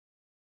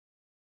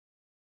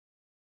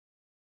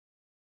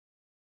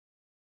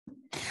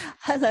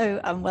Hello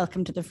and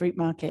welcome to the Fruit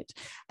Market.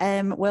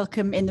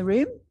 Welcome in the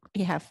room.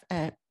 We have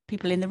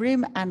people in the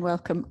room and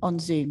welcome on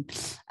Zoom.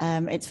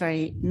 It's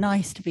very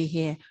nice to be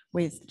here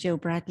with Jyll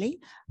Bradley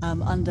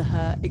under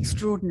her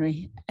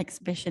extraordinary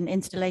exhibition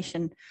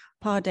installation,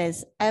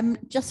 Pardes.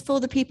 Just for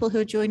the people who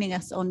are joining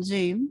us on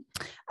Zoom,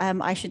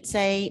 I should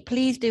say,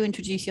 please do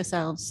introduce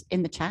yourselves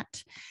in the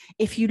chat.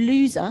 If you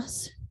lose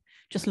us,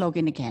 just log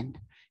in again.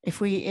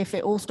 If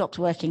it all stops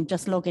working,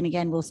 just log in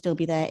again, we'll still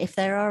be there. If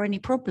there are any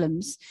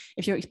problems,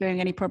 if you're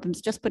experiencing any problems,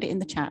 just put it in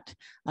the chat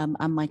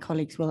and my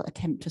colleagues will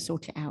attempt to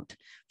sort it out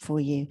for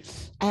you.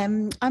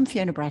 I'm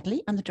Fiona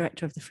Bradley, I'm the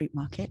director of the Fruit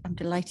Market. I'm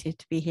delighted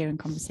to be here in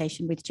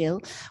conversation with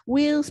Jyll.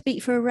 We'll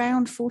speak for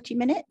around 40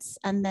 minutes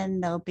and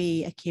then there'll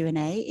be a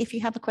Q&A. If you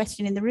have a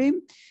question in the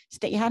room,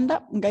 stick your hand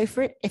up and go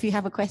for it. If you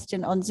have a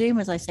question on Zoom,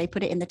 as I say,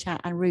 put it in the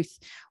chat and Ruth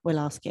will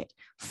ask it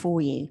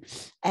for you.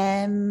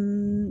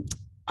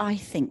 I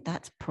think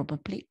that's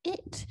probably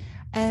it.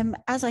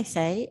 As I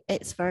say,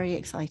 it's very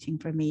exciting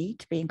for me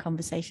to be in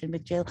conversation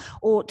with Jyll,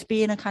 or to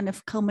be in a kind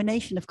of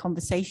culmination of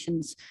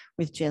conversations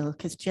with Jyll,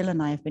 because Jyll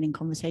and I have been in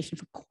conversation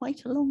for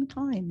quite a long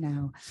time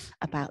now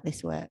about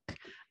this work.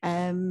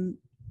 Hello.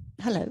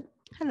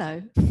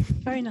 Hello,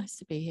 very nice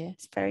to be here.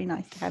 It's very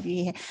nice to have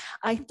you here.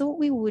 I thought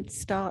we would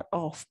start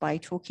off by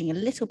talking a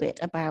little bit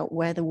about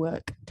where the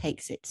work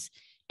takes its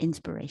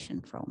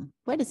inspiration from.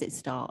 Where does it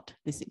start,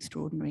 this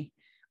extraordinary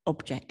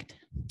object?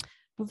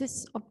 Well,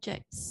 this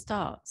object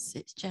starts,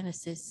 its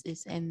genesis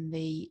is in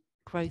the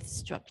growth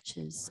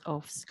structures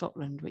of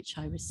Scotland, which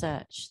I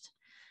researched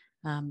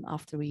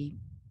after we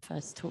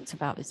first talked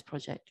about this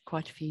project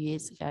quite a few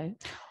years ago.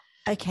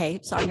 Okay,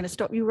 so I'm going to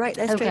stop you right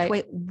there straight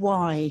away.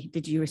 Why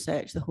did you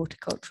research the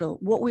horticultural?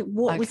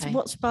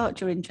 What sparked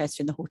your interest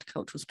in the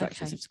horticultural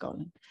structures of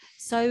Scotland?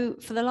 So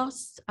for the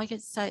last, I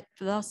guess,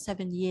 for the last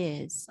 7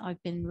 years,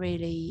 I've been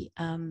really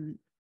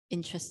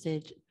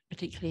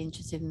particularly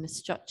interested in the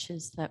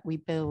structures that we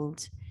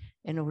build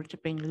in order to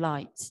bring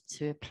light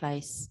to a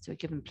place, to a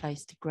given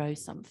place to grow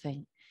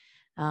something.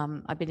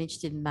 I've been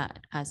interested in that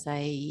as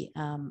a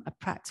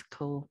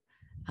practical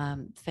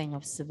thing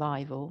of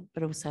survival,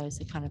 but also as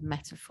a kind of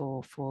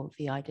metaphor for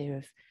the idea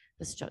of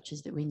the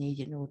structures that we need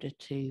in order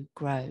to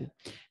grow.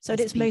 So at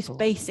its most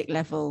basic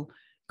level,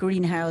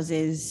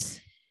 greenhouses,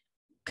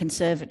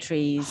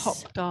 conservatories,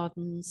 hop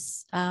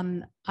gardens.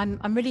 I'm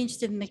really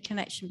interested in the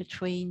connection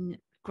between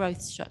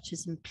growth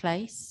structures and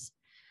place.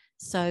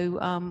 So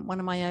one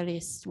of my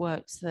earliest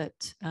works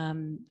that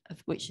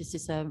of which this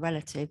is a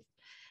relative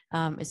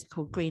is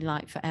called Green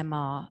Light for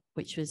MR,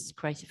 which was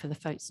created for the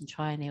Folkestone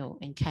Triennial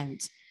in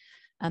Kent,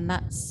 and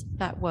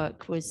that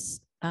work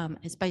was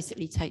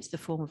basically takes the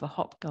form of a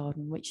hop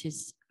garden, which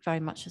is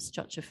very much a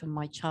structure from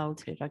my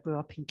childhood. I grew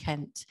up in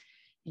Kent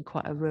in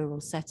quite a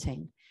rural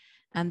setting,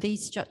 and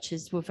these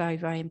structures were very,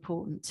 very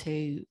important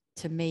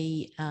to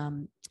me,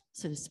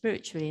 sort of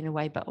spiritually in a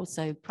way, but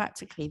also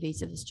practically.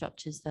 These are the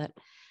structures that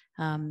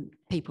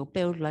people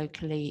build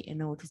locally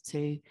in order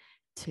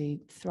to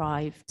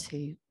thrive,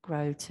 to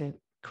grow, to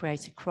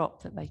create a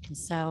crop that they can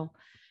sell,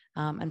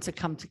 and to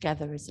come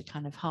together as a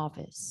kind of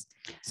harvest.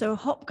 So a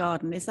hop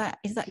garden, is that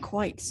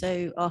quite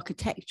so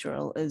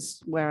architectural as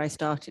where I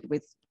started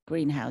with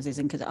greenhouses?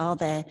 And because are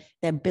there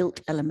built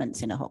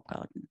elements in a hop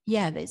garden?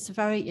 Yeah, it's a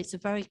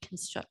very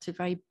constructed,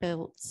 very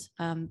built,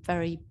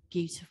 very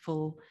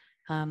beautiful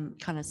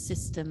kind of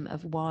system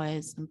of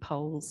wires and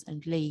poles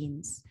and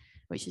leans,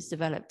 which has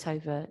developed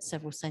over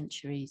several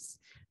centuries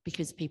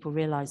because people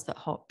realized that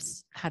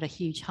hops had a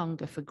huge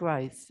hunger for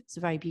growth. It's a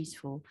very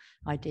beautiful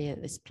idea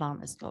that this plant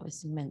has got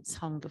this immense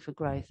hunger for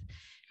growth.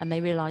 And they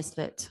realized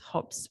that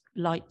hops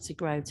like to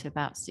grow to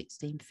about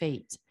 16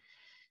 feet.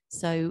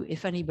 So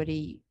if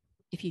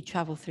you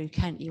travel through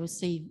Kent, you will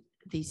see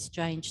these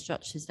strange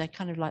structures. They're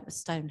kind of like the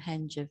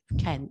Stonehenge of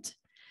Kent,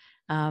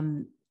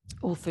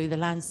 all through the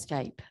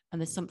landscape.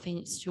 And there's something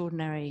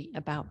extraordinary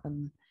about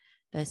them.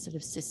 Their sort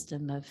of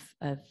system of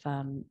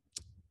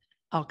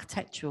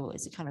architectural,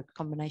 it's a kind of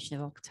combination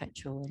of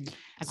architectural and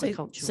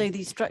agricultural. So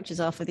these structures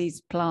are for these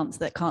plants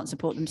that can't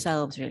support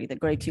themselves, really, that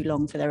grow too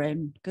long for their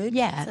own good?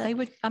 Yeah, they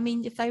would, I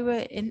mean, if they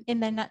were in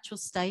their natural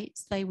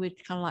states, they would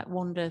kind of like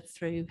wander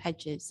through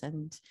hedges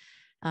and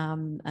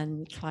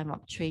climb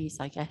up trees,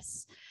 I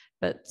guess.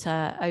 But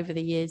over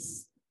the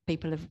years,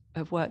 people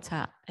have worked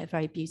out a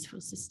very beautiful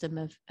system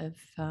of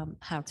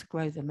how to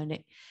grow them. And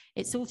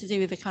it's all to do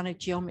with the kind of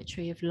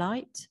geometry of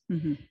light.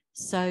 Mm-hmm.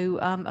 So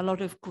a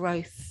lot of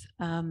growth,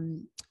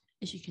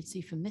 as you can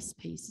see from this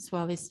piece as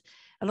well, is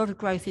a lot of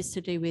growth is to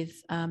do with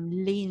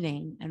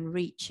leaning and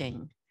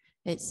reaching.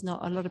 It's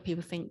not, a lot of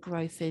people think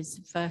growth is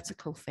a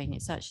vertical thing.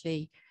 It's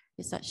actually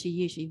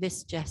usually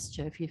this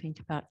gesture. If you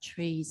think about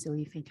trees or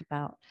you think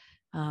about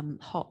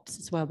hops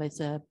as well, there's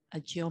a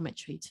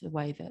geometry to the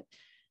way that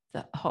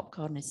the hop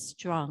garden is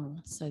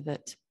strung so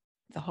that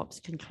the hops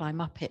can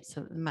climb up it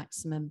so that the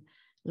maximum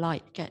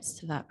light gets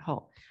to that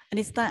hop. And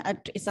is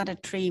that a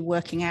tree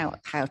working out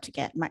how to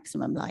get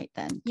maximum light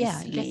then? Yeah,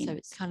 I guess so.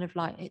 It's kind of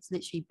like, it's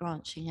literally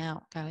branching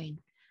out, going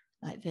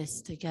like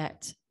this to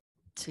get,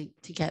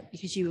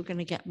 because you were going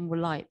to get more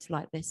light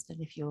like this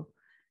than if you're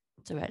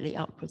directly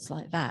upwards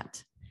like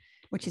that.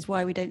 Which is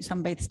why we don't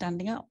sunbathe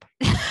standing up.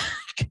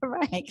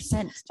 Correct. Makes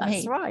sense to me.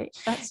 That's right.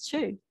 That's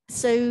true.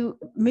 So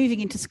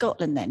moving into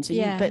Scotland then, so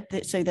Yeah.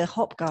 so the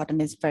hop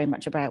garden is very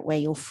much about where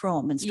you're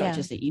from and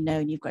structures that you know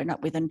and you've grown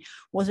up with. And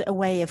was it a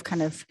way of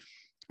kind of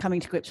coming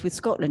to grips with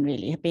Scotland,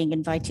 really, being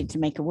invited to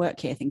make a work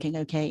here, thinking,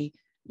 okay,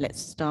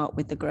 let's start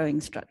with the growing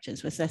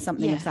structures? Was there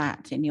something of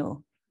that in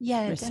your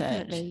research?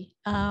 Definitely.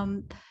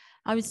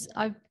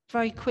 I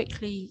very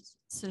quickly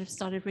sort of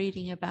started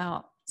reading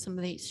about some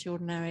of the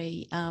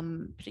extraordinary,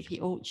 particularly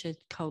orchard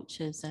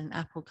cultures and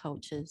apple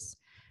cultures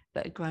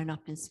that had grown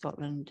up in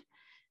Scotland.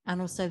 And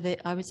also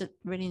that I was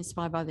really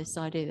inspired by this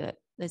idea that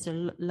there's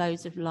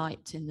loads of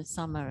light in the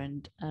summer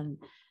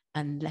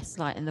and less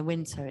light in the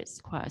winter.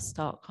 It's quite a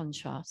stark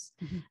contrast.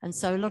 Mm-hmm. And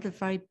so a lot of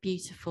very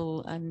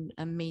beautiful and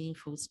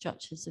meaningful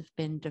structures have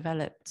been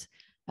developed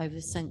over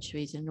the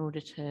centuries in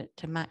order to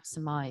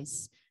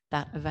maximize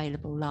that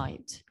available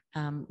light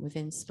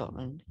within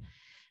Scotland.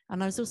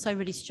 And I was also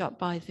really struck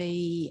by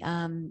the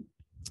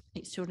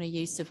extraordinary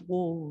use of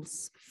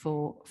walls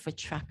for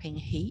trapping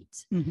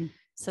heat. Mm-hmm.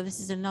 So this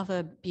is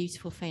another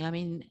beautiful thing. I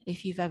mean,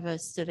 if you've ever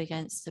stood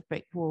against a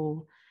brick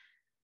wall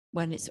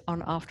when it's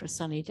on after a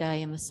sunny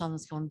day and the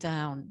sun's gone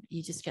down,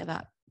 you just get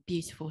that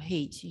beautiful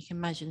heat. You can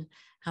imagine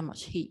how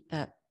much heat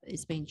that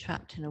is being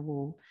trapped in a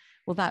wall.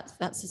 Well,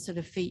 that's a sort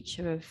of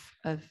feature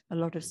of a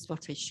lot of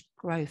Scottish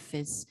growth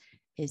is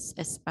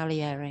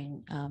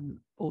espaliering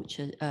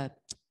orchard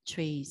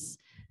trees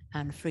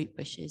and fruit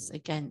bushes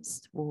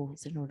against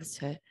walls in order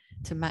to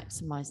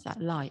maximize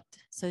that light.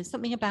 So there's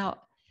something about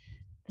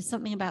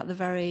the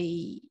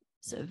very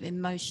sort of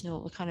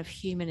emotional, kind of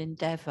human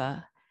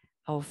endeavor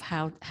of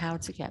how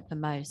to get the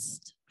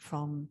most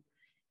from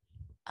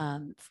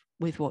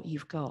with what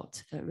you've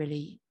got that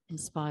really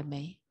inspired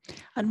me.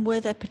 And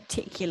were there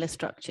particular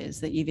structures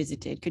that you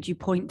visited? Could you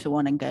point to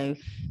one and go,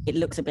 it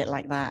looks a bit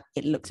like that,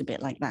 it looks a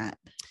bit like that?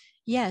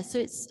 Yeah,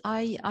 so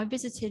I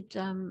visited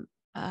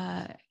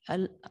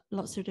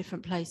lots of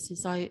different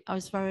places. I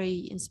was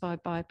very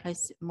inspired by a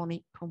place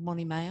called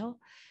Monymail,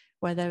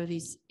 where there are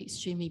these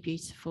extremely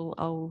beautiful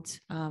old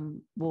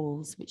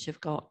walls which have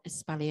got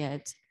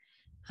espaliered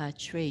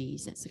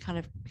trees. It's become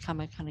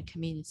a kind of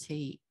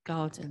community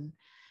garden.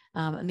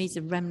 And these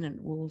are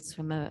remnant walls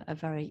from a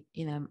very,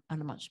 on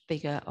a much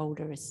bigger,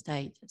 older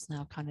estate. It's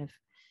now kind of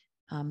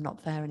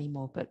not there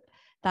anymore, but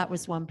that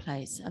was one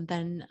place. And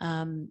then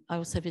I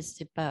also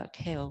visited Birk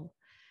Hill,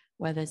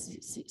 where there's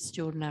this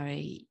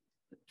extraordinary,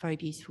 very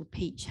beautiful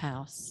peach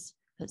house.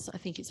 I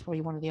think it's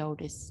probably one of the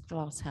oldest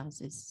glass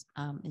houses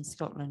in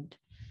Scotland.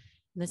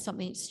 And there's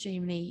something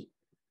extremely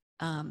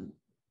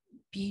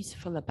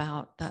beautiful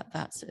about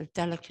that sort of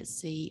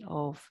delicacy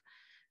of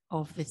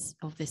this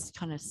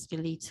kind of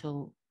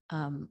skeletal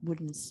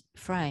wooden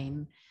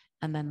frame,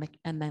 and then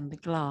the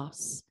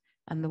glass,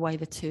 and the way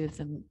the two of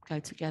them go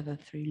together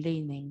through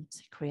leaning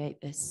to create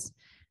this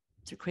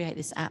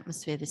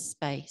atmosphere, this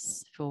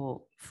space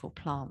for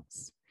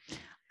plants.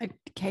 I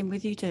came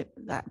with you to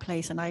that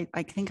place, and I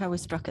think I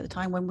was struck at the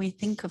time when we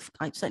think of,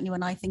 certainly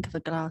when I think of a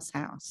glass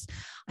house,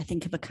 I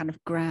think of a kind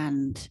of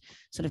grand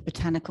sort of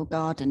botanical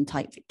garden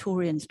type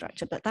Victorian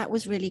structure, but that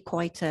was really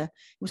it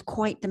was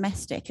quite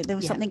domestic. There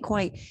was something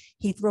quite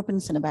Heath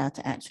Robinson about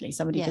it, actually.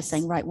 Somebody just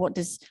saying, right,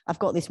 I've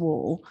got this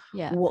wall,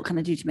 what can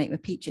I do to make my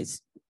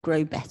peaches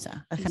grow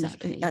better? I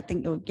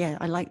think,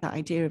 I like that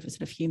idea of a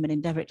sort of human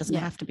endeavor. It doesn't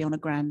have to be on a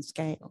grand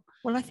scale.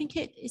 Well, I think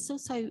it's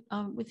also,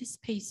 with this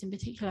piece in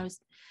particular, I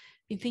was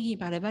been thinking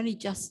about it. I've only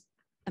just,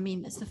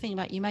 it's the thing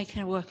about you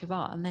making a work of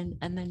art and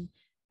then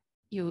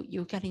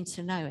you're getting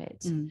to know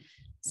it.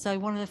 So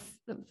one of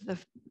the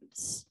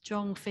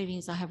strong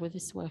feelings I have with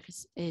this work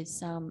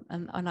is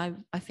and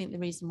I think the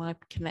reason why I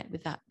connect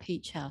with that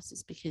peach house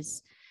is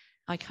because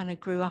I kind of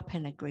grew up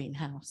in a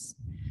greenhouse.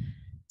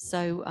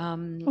 So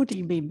what do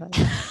you mean by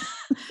that?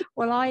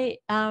 Well, I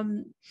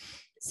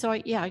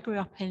grew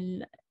up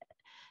in,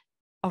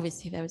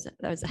 obviously there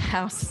was a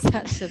house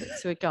attached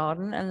to a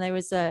garden, and there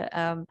was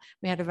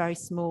we had a very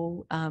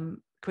small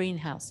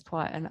greenhouse,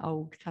 quite an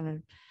old kind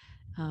of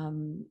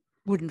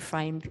wooden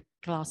framed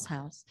glass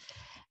house,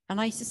 and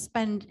I used to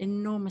spend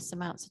enormous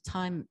amounts of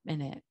time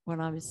in it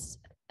when I was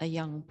a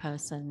young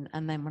person,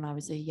 and then when I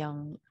was a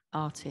young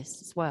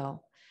artist as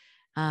well.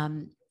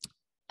 And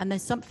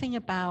there's something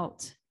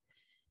about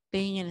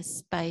being in a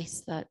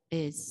space that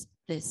is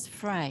this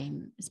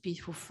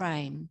beautiful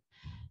frame,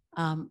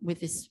 with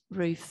this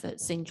roof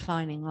that's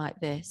inclining like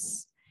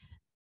this,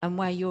 and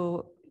where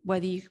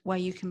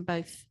you can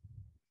both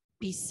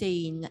be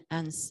seen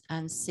and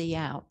see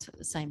out at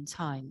the same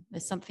time.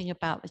 There's something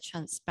about the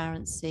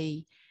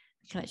transparency,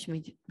 the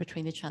connection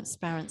between the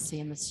transparency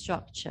and the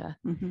structure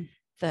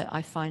that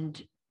I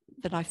found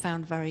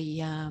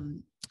very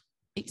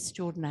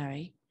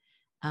extraordinary.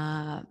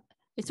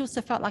 It's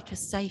also felt like a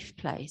safe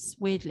place.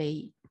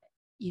 Weirdly,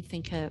 you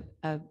think a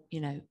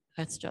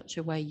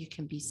structure where you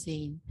can be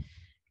seen,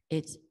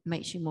 it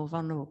makes you more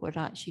vulnerable, but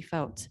I actually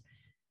felt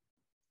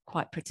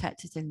quite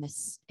protected in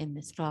this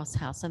glass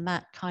house. And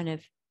that kind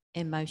of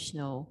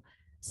emotional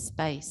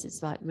space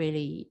is like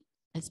really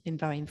has been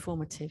very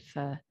informative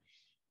for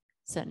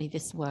certainly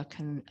this work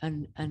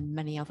and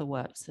many other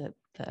works that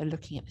are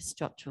looking at the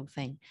structural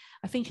thing.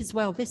 I think as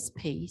well, this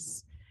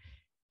piece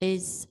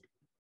is,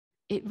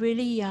 it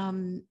really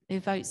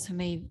evokes for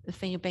me the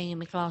thing of being in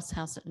the glass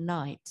house at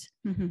night.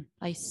 Mm-hmm.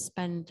 I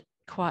spend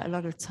quite a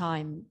lot of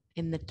time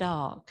in the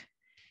dark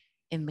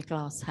in the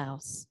glass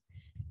house,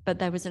 but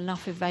there was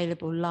enough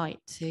available light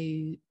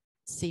to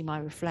see my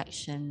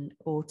reflection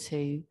or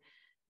to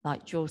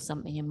like draw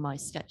something in my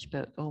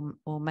sketchbook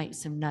or make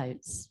some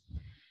notes.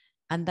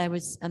 And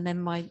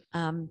then my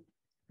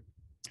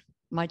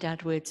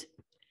dad would,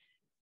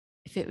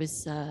 if it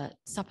was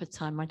supper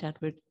time, my dad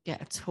would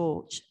get a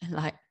torch and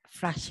like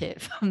flash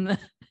it from the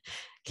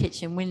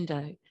kitchen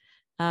window.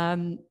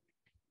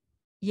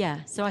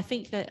 Yeah, so I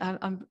think that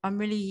I'm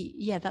really,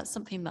 yeah, that's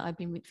something that I've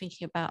been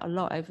thinking about a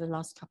lot over the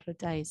last couple of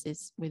days,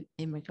 is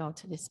in regard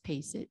to this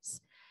piece.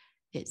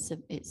 It's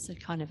a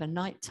kind of a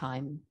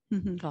nighttime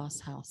glass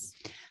house.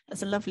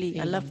 That's a lovely,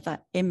 feeling. I love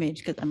that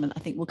image, because I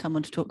think we'll come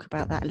on to talk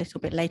about that a little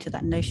bit later,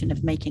 that notion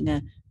of making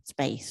a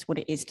space, what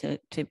it is to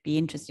be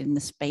interested in the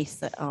space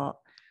that art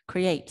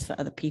creates for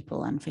other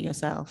people and for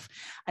yourself.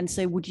 And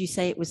so would you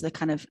say it was the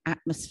kind of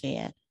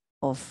atmosphere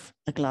of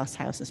a glass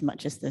house as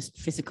much as the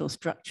physical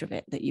structure of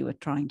it that you were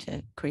trying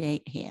to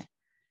create here?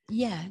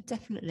 Yeah,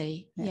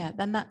 definitely. Yeah,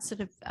 then that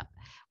sort of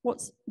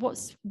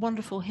what's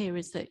wonderful here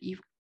is that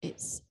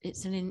it's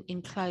an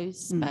enclosed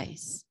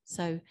space.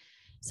 So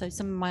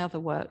some of my other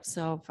works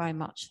are very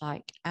much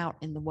like out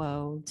in the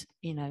world,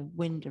 you know,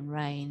 wind and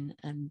rain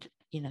and,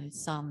 you know,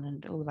 sun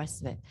and all the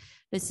rest of it.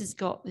 This has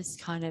got this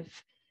kind of,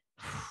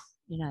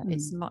 you know,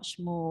 it's much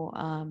more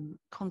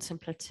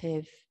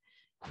contemplative,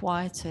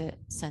 quieter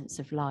sense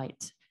of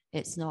light.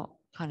 It's not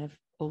kind of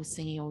all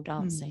singing, all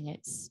dancing.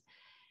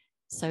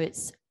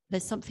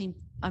 There's something,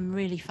 I'm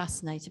really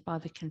fascinated by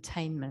the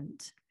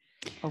containment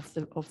of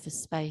the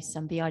space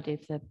and the idea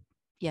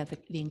of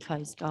the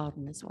enclosed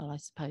garden as well, I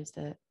suppose,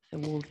 the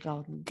walled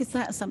garden. Because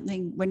that's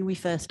something, when we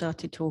first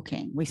started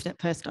talking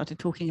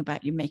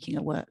about you making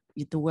the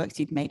works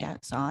you'd made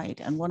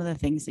outside. And one of the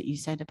things that you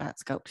said about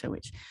sculpture,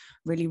 which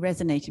really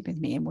resonated with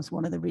me and was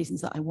one of the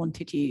reasons that I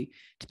wanted you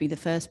to be the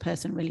first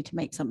person really to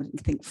make something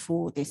think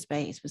for this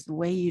space, was the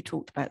way you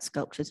talked about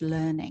sculptures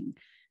learning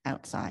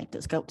outside,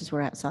 that sculptors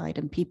were outside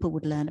and people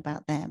would learn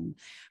about them,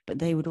 but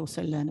they would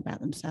also learn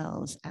about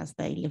themselves as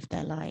they lived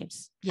their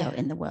lives out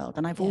in the world.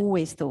 And I've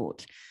always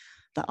thought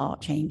that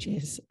art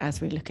changes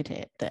as we look at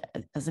it, that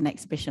as an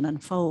exhibition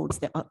unfolds,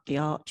 the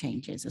art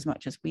changes as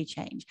much as we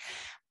change.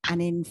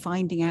 And in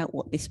finding out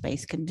what this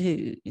space can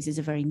do, this is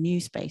a very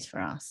new space for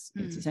us.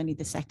 This is only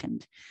the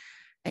second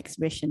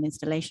exhibition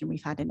installation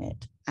we've had in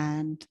it.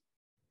 And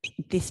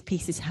this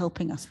piece is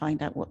helping us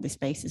find out what this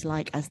space is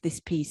like as this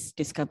piece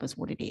discovers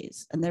what it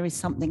is. And there is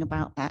something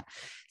about that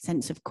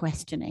sense of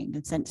questioning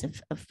and sense of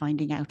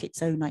finding out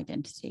its own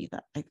identity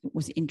that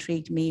was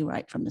intrigued me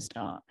right from the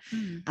start.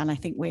 And I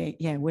think we're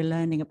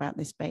learning about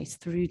this space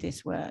through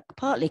this work,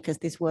 partly because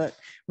this work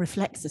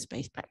reflects the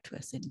space back to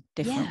us in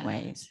different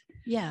ways.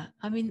 Yeah,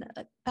 I mean,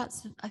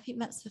 I think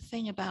that's the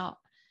thing about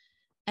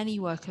any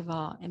work of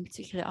art in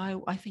particular.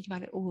 I think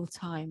about it all the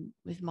time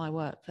with my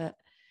work, that,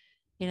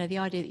 you know, the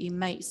idea that you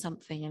make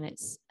something and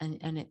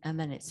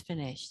then it's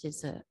finished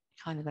is a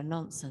kind of a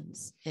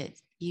nonsense.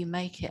 You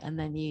make it and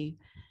then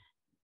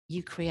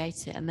you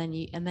create it and then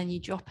you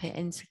drop it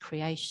into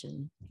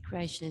creation.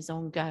 Creation is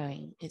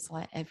ongoing. It's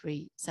like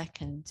every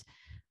second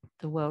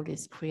the world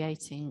is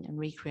creating and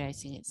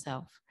recreating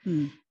itself,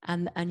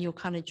 and you're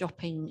kind of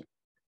dropping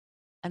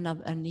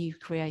a new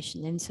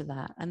creation into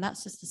that, and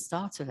that's just the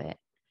start of it.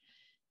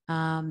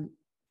 And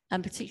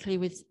particularly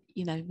with,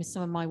 you know, with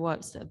some of my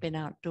works that have been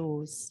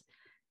outdoors,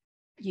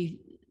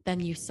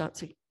 you start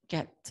to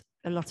get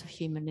a lot of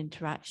human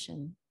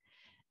interaction,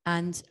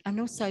 and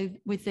also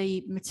with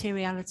the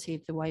materiality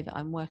of the way that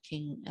I'm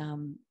working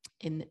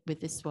with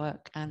this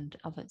work and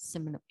other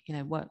similar, you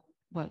know,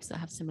 works that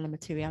have similar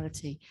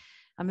materiality.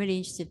 I'm really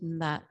interested in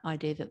that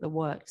idea that the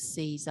work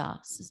sees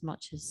us as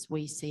much as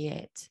we see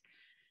it,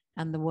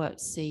 and the work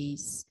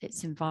sees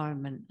its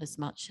environment as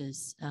much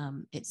as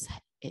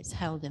it's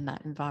held in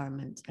that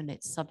environment and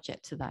it's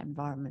subject to that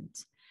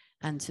environment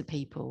and to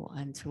people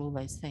and to all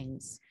those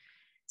things.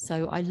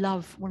 So I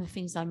love, one of the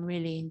things I'm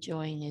really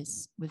enjoying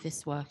is with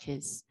this work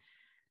is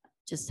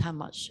just how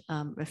much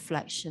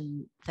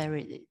reflection there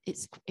is.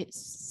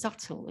 It's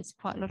subtle. It's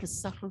quite a lot of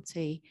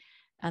subtlety,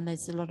 and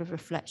there's a lot of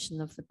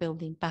reflection of the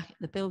building back,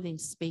 the building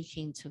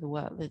speaking to the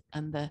work,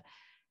 and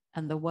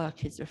the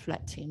work is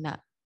reflecting that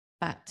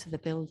back to the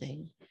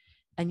building.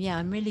 And yeah,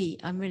 I'm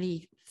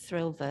really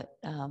thrilled that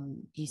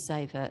you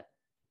say that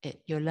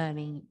you're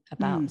learning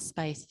about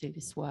space through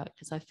this work,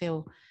 because I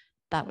feel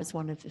that was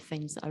one of the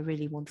things that I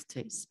really wanted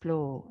to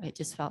explore. It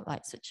just felt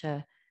like such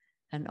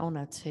an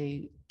honor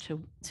to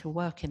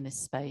work in this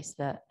space,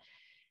 that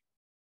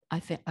I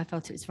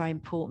felt it was very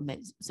important.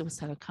 It was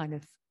also a kind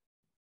of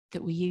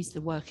that we use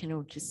the work in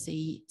order to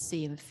see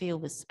and feel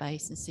the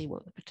space and see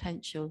what the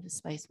potential of the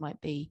space might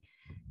be,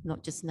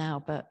 not just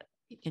now, but,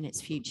 in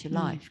its future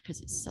life,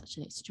 because it's such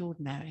an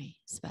extraordinary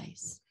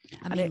space.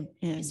 I And mean,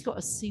 yeah. it's got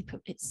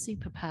its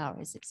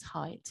superpower is its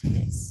height and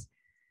its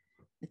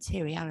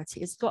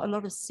materiality. It's got a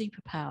lot of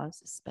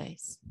superpowers, this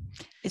space.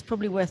 It's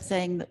probably worth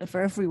saying that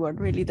for everyone,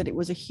 really, that it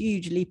was a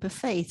huge leap of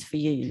faith for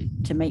you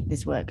to make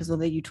this work. Because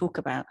although you talk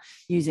about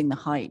using the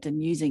height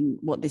and using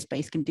what this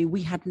space can do,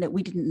 we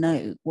didn't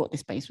know what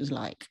this space was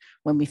like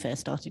when we first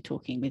started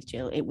talking with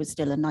Jyll. It was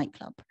still a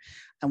nightclub,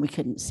 and we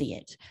couldn't see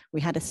it. We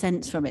had a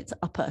sense from its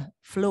upper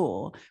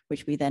floor,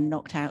 which we then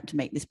knocked out to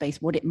make the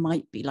space what it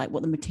might be like,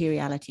 what the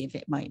materiality of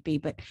it might be.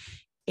 But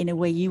in a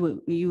way,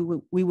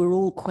 we were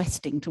all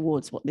questing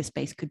towards what this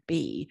space could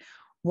be,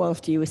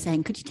 whilst you were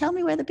saying, could you tell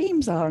me where the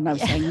beams are? And I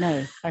was saying,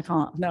 no, I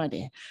can't, no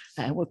idea.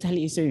 We'll tell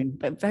you soon,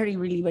 but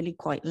really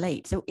quite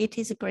late. So it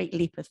is a great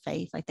leap of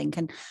faith, I think.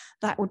 And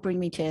that would bring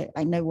me to,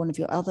 I know, one of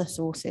your other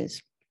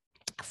sources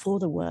for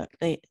the work,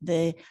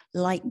 the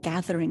light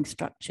gathering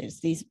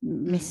structures, these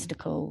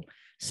mystical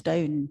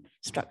stone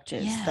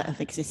structures that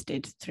have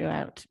existed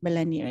throughout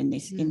millennia in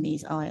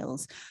these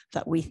isles,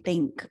 that we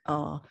think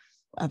are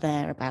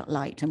there about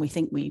light, and we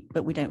think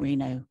but we don't really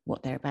know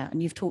what they're about.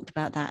 And you've talked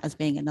about that as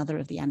being another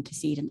of the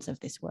antecedents of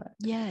this work.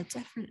 Yeah,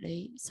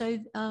 definitely. So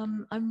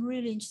I'm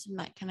really interested in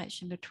that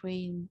connection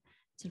between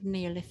sort of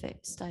Neolithic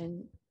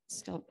stone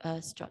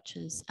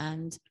structures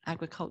and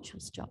agricultural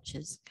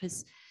structures,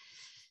 because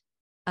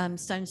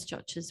stone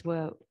structures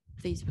were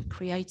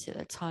created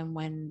at a time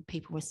when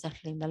people were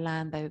settling the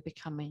land. They were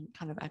becoming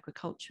kind of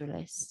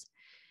agriculturalists,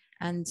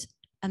 and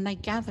they're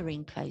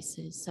gathering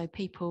places. So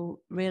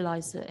people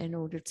realize that in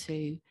order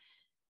to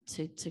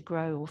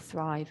grow or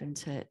thrive and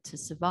to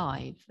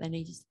survive, they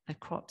need their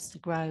crops to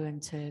grow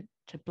and to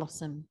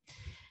blossom.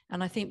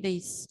 And I think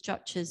these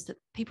structures that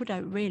people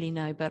don't really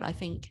know, but I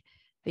think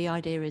the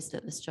idea is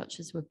that the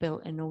structures were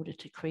built in order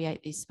to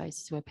create these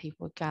spaces where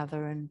people would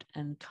gather and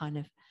kind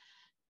of,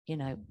 you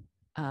know,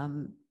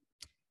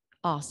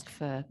 ask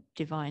for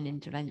divine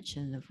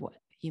intervention of what,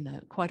 you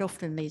know, quite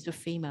often these were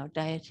female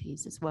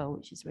deities as well,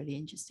 which is really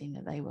interesting,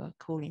 that they were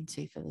calling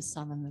to for the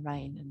sun and the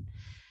rain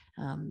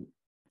and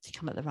to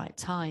come at the right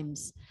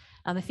times.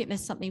 And I think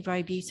there's something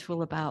very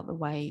beautiful about the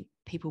way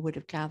people would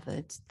have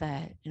gathered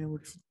there in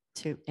order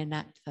to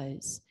enact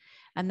those.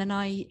 And then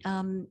I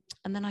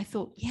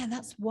thought, yeah,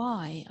 that's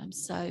why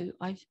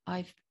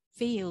I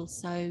feel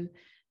so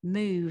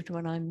moved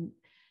when I'm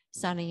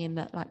standing in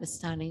that, like the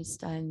standing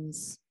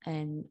stones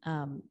in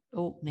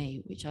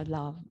Orkney, which I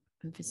love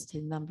and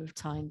visited a number of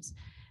times,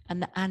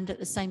 and at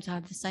the same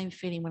time, the same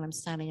feeling when I'm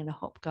standing in a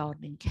hop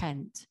garden in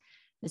Kent.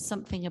 There's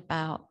something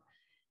about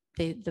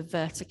the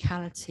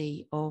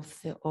verticality of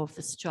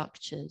the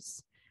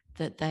structures,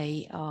 that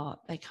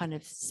they're kind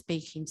of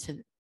speaking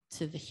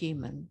to the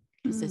human,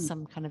 because there's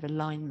some kind of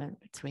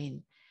alignment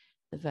between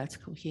the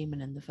vertical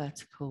human and the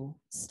vertical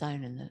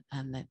stone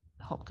and the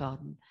hop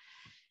garden.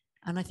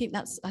 And I think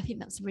that's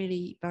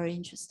really very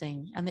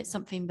interesting, and it's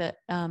something that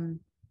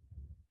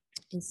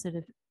instead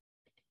of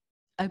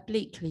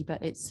obliquely,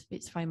 but it's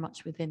very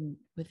much within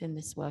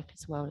this work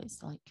as well.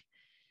 It's like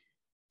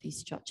these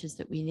structures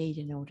that we need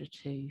in order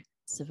to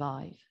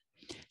survive.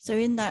 So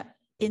in that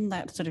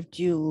sort of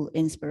dual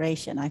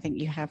inspiration, I think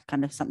you have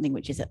kind of something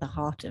which is at the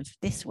heart of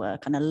this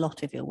work and a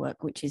lot of your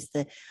work, which is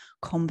the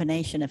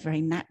combination of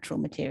very natural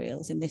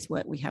materials. In this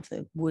work, we have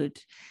the wood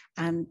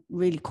and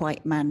really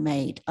quite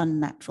man-made,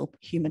 unnatural,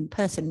 human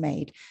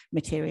person-made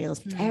materials,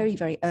 very,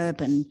 very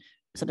urban,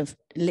 sort of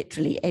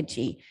literally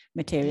edgy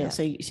materials.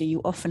 So you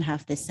often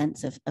have this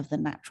sense of the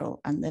natural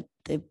and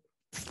the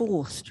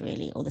forced,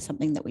 really, or the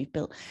something that we've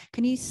built.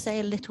 Can you say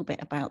a little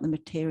bit about the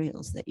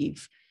materials that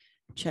you've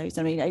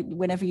chosen? I mean,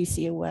 whenever you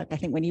see a work, I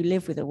think when you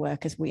live with a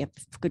work, as we have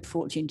good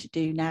fortune to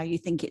do now, you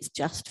think it's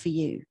just for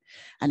you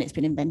and it's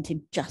been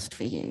invented just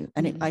for you.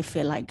 And I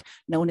feel like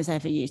no one has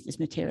ever used this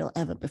material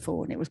ever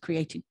before, and it was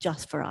created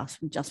just for us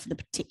and just for the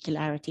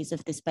particularities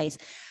of this space.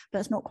 But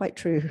that's not quite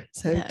true.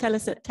 So tell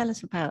us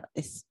about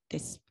this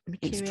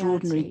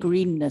extraordinary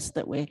greenness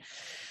that we're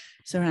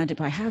surrounded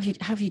by. How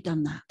have you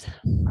done that?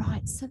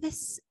 Right. So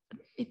this,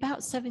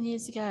 about 7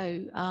 years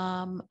ago,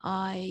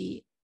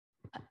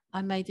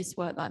 I made this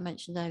work that I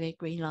mentioned earlier,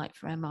 Green Light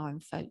for MR in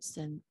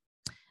Folkestone.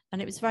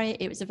 And it was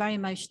a very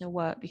emotional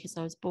work, because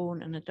I was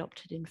born and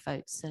adopted in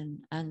Folkestone.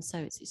 And so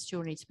it's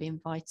extraordinary to be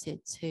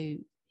invited to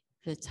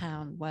the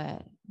town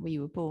where we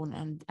were born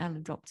and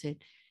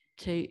adopted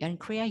and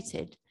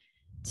created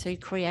to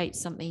create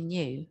something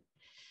new.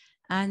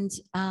 And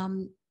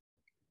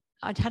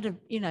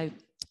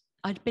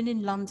I'd been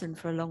in London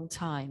for a long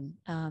time.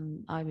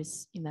 I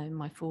was, in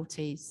my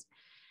 40s,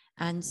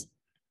 and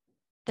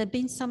there'd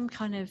been some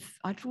kind of,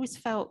 I'd always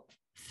felt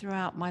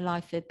throughout my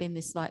life, there'd been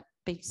this like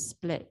big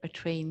split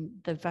between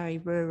the very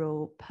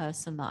rural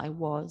person that I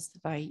was,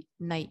 the very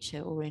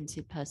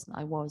nature-oriented person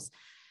I was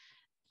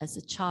as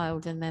a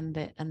child, and then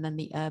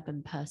the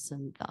urban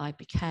person that I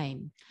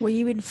became. Were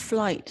you in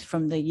flight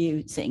from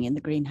you sitting in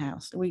the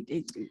greenhouse?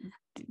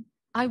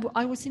 I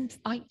was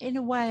in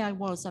a way I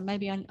was, and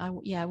maybe I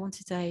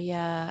wanted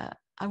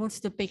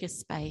a bigger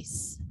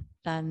space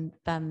than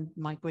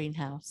my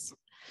greenhouse.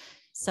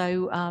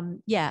 So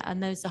yeah,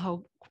 and there's a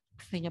whole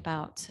thing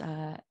about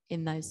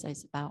in those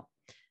days about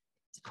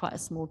quite a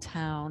small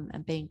town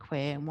and being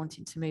queer and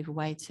wanting to move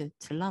away to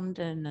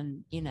London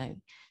and, you know,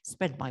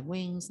 spread my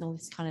wings and all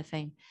this kind of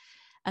thing.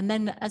 And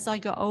then as I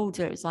got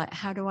older, it was like,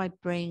 how do I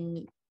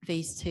bring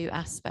these two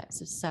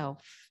aspects of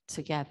self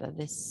together?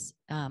 This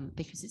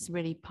because it's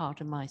really part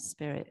of my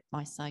spirit,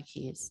 my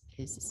psyche is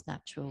this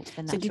natural.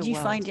 So did you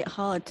find it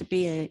hard to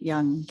be a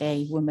young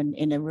gay woman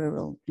in a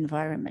rural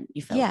environment?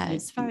 You felt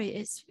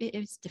it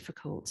is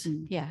difficult.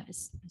 Yeah,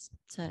 it's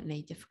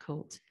certainly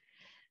difficult.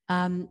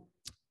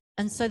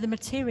 And so the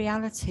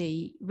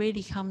materiality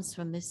really comes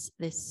from this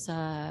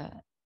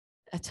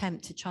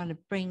attempt to try to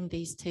bring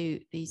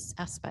these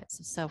aspects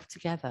of self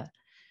together.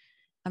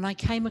 And I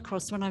came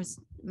across, when I was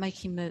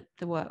making the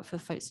work for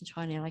Folks in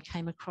Triennial, I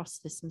came across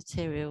this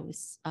material,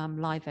 this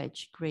live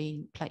edge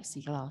green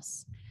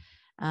plexiglass.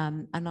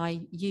 And I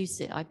used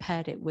it, I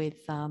paired it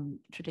with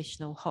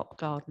traditional hop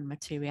garden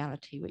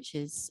materiality, which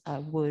is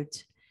wood,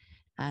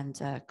 and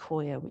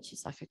coir, which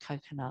is like a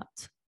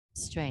coconut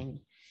string.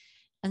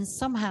 And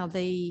somehow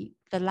the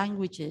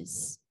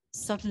languages,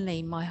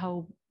 suddenly my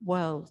whole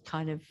world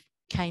kind of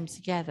came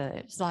together.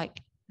 It was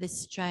like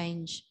this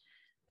strange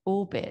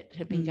orbit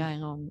had been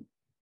going on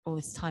all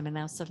this time, and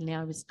now suddenly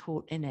I was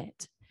caught in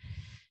it.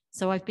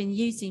 So I've been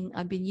using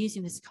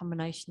this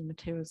combination of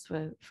materials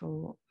for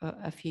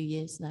a few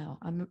years now.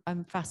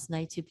 I'm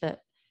fascinated that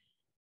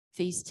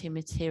these two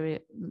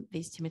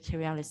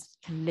materialists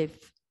can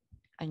live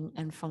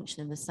and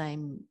function in the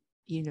same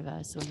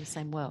universe or in the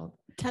same world.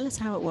 Tell us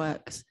how it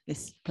works,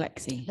 this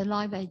plexi. The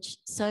live edge.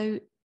 So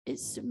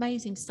it's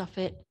amazing stuff.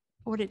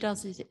 What it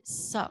does is it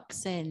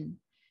sucks in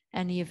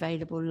any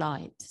available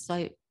light.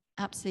 So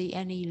absolutely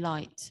any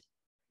light,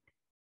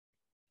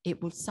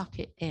 it will suck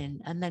it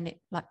in, and then it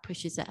like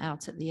pushes it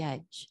out at the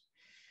edge.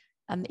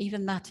 And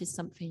even that is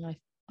something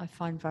I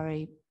find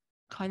very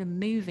kind of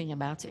moving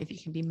about it, if you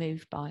can be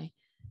moved by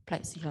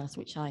plexiglass,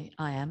 which I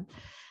am.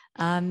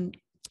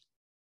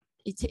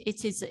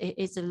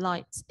 It's a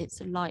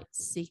light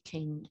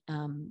seeking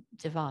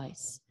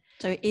device.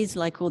 So it is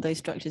like all those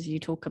structures you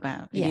talk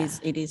about.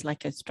 It is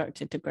like a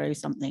structure to grow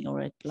something,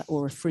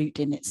 or a fruit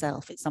in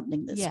itself. It's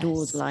something that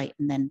stores light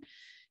and then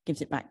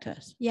gives it back to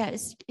us. Yeah,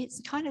 it's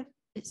quite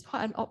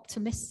an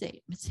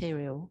optimistic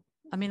material.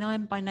 I mean,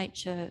 I'm by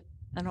nature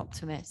an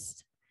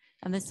optimist,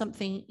 and there's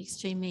something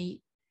extremely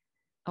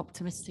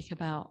optimistic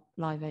about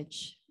live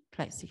edge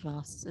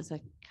plexiglass as a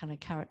kind of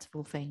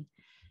characterful thing.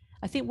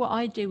 I think what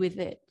I do with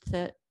it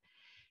that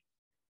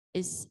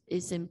is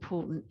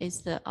important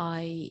is that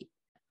I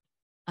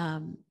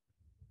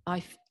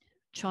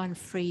try and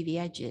free the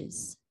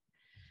edges.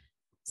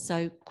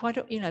 So a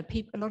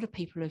lot of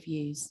people have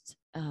used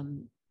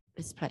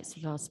this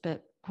plexiglass,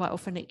 but quite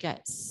often it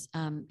gets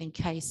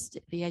encased.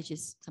 The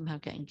edges somehow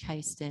get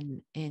encased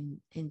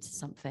into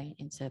something,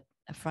 into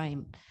a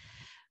frame.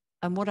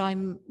 And what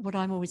I'm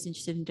always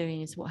interested in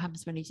doing is what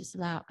happens when you just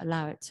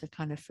allow it to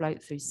kind of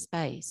float through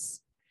space.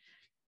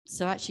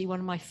 So actually, one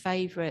of my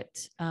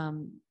favorite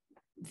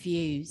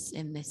views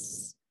in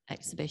this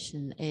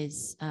exhibition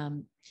is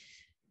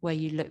where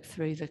you look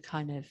through the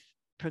kind of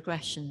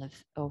progression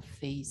of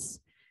these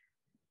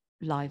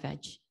live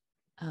edge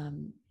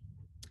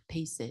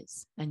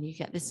pieces, and you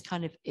get this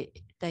kind of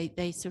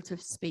they sort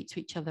of speak to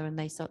each other and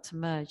they start to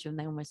merge, and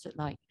they almost look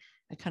like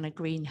a kind of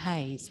green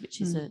haze, which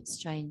is a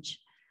strange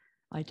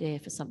idea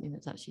for something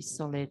that's actually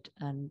solid.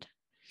 And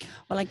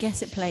well, I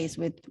guess it plays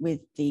with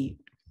the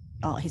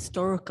art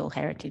historical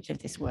heritage of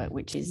this work,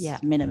 which is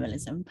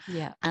minimalism.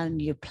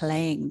 And you're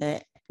playing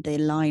the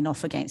line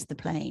off against the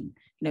plane.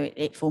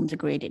 It forms a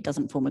grid, it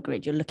doesn't form a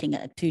grid. You're looking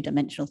at a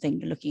two-dimensional thing,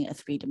 you're looking at a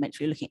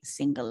three-dimensional, you're looking at a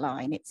single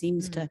line. It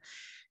seems to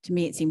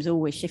me, it seems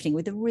always shifting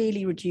with a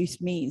really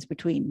reduced means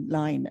between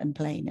line and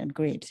plane and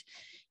grid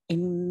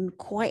in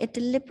quite a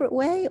deliberate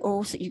way,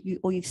 or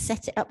you've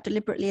set it up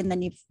deliberately and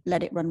then you've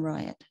let it run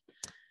riot.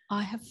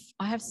 I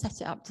have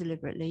set it up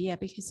deliberately,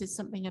 because there's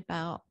something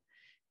about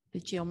the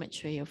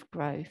geometry of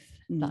growth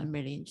that I'm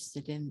really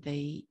interested in,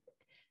 the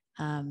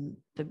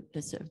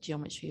sort of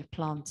geometry of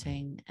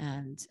planting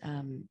and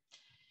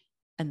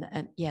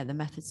the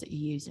methods that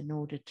you use in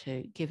order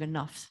to give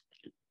enough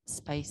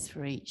space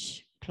for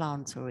each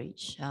plant or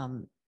each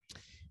in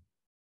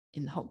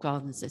the hop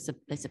gardens.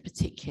 There's a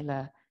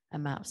particular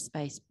amount of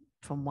space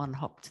from one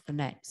hop to the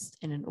next.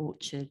 In an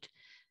orchard,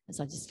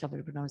 as I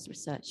discovered when I was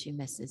researching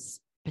this,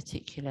 is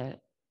particular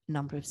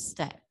number of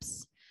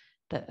steps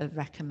that are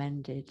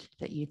recommended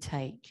that you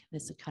take.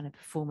 There's a kind of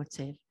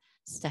performative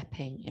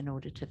stepping in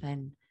order to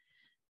then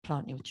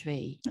plant your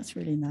tree. That's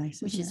really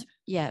nice. Which is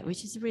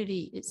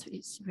really,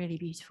 it's really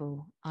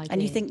beautiful idea.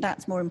 And you think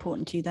that's more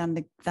important to you than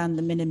the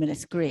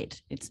minimalist grid?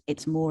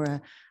 It's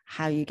more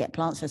how you get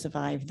plants to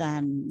survive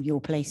than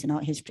your place in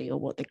art history, or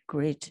what the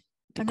grid.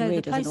 The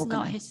place in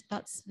art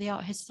that's the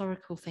art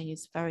historical thing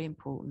is very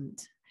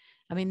important.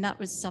 I mean, that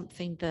was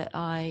something that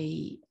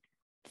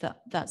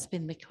that's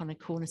been the kind of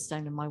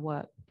cornerstone of my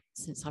work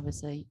since I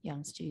was a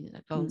young student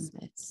at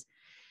Goldsmiths.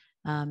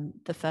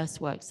 The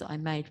first works that I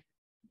made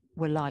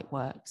light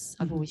works.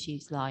 I've always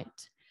used light,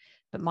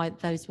 but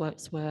those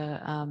works were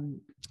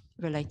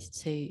related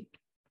to.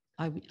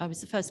 I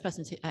was the first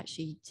person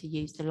to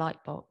use the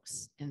light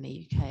box in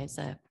the UK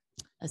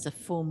as a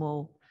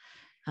formal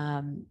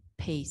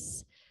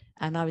piece,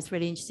 and I was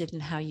really interested in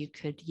how you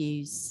could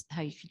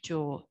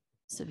draw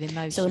sort of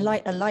emotion. So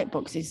a light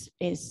box is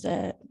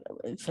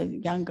for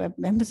younger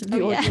members of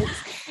the audience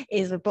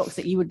is a box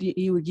that you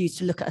would use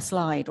to look at a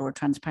slide or a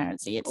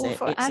transparency. It's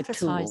advertising.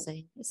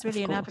 A tool, it's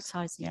really an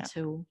advertising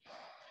tool.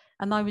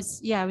 And I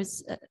was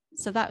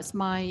so that was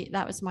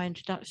my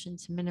introduction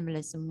to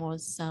minimalism,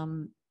 was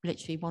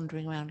literally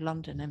wandering around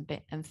London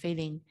and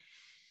feeling,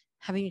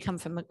 having come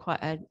from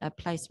quite a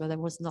place where there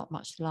was not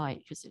much light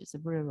because it was a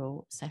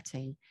rural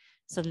setting.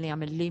 Suddenly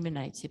I'm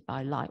illuminated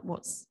by light.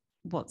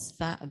 What's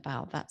that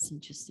about? That's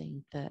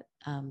interesting, that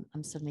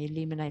I'm suddenly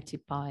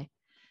illuminated by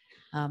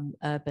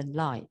urban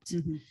light.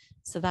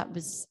 So that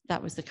was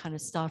the kind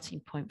of starting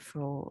point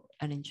for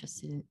an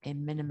interest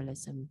in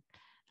minimalism,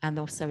 and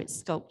also its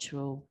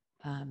sculptural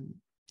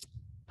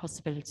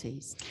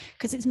possibilities.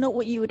 Because it's not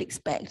what you would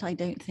expect, I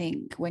don't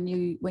think, when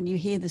you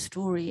hear the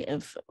story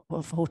of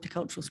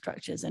horticultural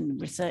structures and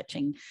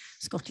researching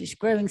Scottish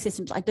growing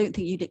systems. I don't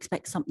think you'd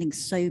expect something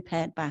so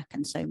pared back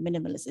and so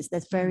minimalist.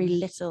 There's very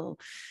little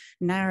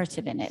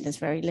narrative in it. There's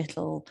very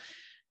little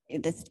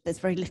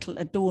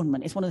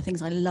adornment. It's one of the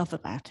things I love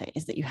about it,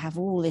 is that you have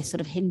all this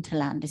sort of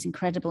hinterland, this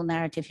incredible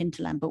narrative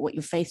hinterland, but what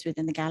you're faced with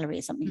in the gallery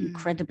is something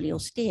incredibly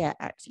austere,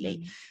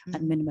 actually,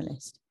 and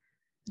minimalist.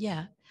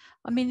 Yeah,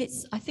 I mean,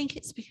 I think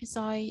it's because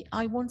I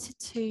wanted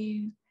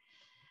to.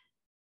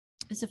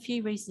 There's a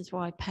few reasons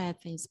why I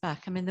pared things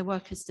back. I mean, the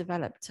work has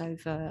developed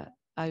over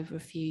a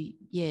few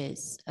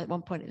years. At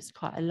one point, it was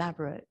quite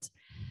elaborate,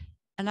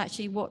 and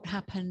actually, what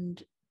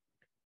happened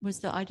was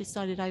that I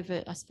decided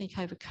over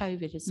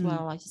COVID as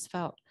well. I just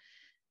felt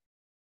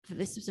that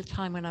this was a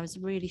time when I was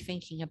really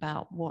thinking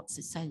about what's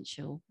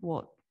essential,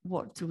 what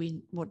do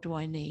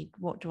I need,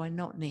 what do I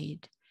not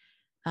need,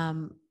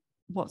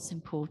 what's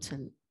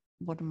important,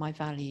 what are my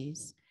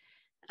values.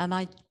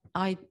 And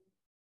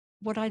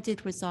what I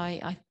did was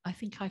I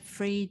think I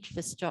freed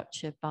the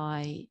structure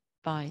by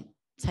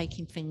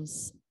taking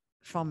things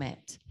from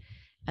it,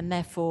 and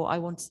therefore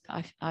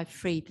I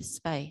freed the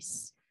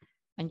space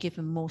and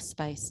given more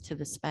space to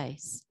the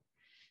space.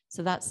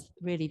 So that's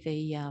really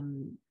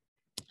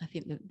I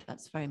think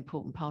that's a very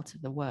important part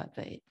of the work,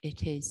 that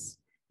it is,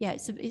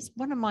 it's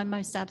one of my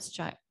most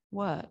abstract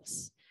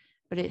works,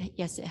 but it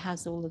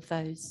has all of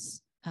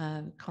those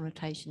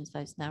connotations,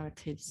 those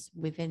narratives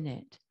within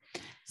it.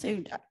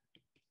 So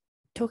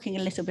talking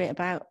a little bit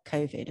about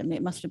COVID, I mean,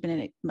 it must have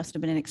been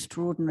an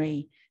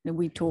extraordinary,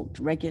 we talked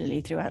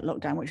regularly throughout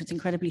lockdown, which was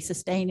incredibly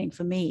sustaining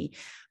for me,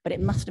 but it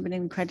must have been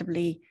an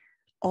incredibly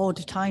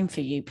odd time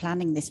for you,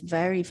 planning this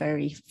very,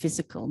 very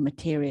physical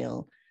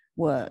material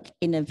work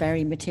in a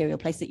very material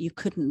place that you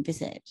couldn't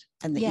visit,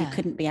 and that you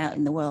couldn't be out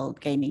in the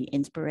world gaining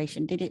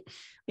inspiration.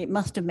 It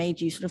must have made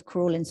you sort of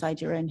crawl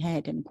inside your own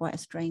head in quite a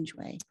strange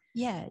way.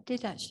 Yeah, it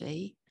did,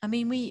 actually. I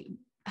mean,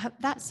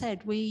 that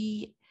said,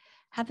 we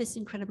had this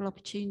incredible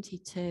opportunity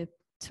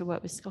to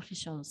work with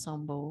Scottish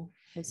Ensemble,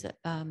 who's at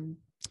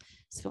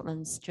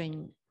Scotland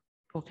String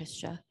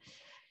Orchestra,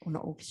 or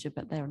not orchestra,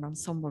 but they're an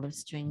ensemble of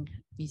string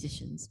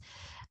musicians.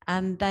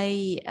 And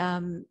they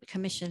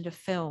commissioned a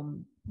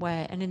film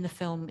and in the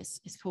film,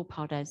 it's called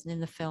Pardes, and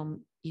in the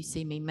film, you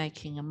see me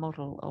making a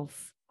model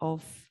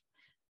of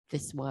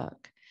this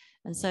work.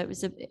 And so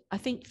I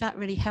think that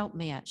really helped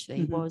me,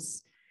 actually,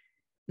 was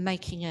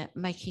making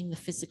the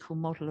physical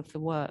model of the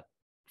work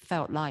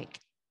felt like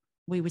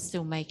we were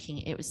still making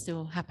it, was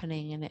still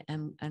happening,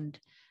 and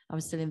I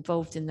was still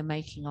involved in the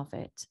making of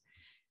it.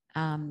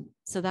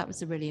 So that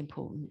was a really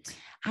important.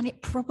 And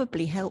it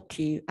probably helped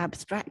you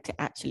abstract it,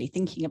 actually,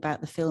 thinking about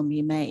the film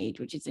you made,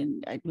 which is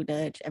I would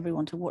urge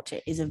everyone to watch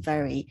it, is a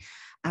very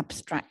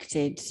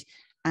abstracted,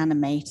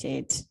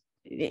 animated,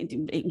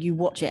 you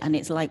watch it and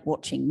it's like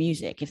watching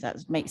music, if that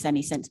makes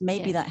any sense.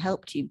 Maybe that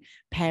helped you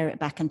pare it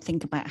back and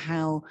think about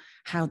how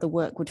the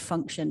work would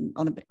function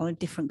on a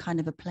different kind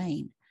of a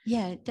plane.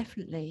 Yeah,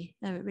 definitely.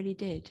 No, it really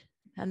did.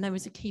 And there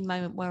was a key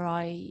moment where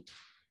I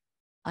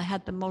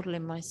had the model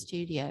in my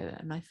studio,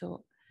 and I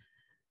thought,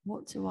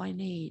 what do I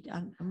need,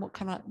 and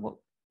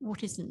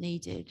what isn't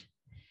needed?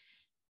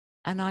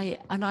 And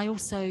I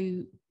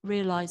also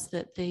realized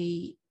that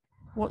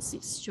what's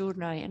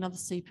extraordinary, another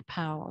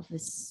superpower of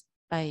this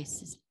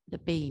space, is the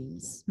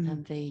beams.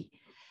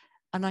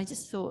 And I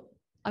just thought,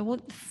 I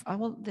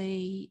want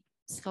the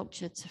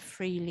sculpture to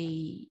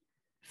freely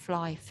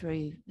fly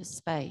through the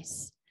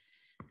space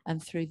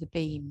and through the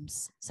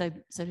beams. So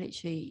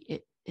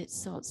literally it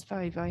starts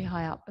very, very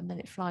high up, and then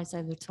it flies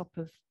over the top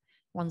of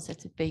one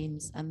set of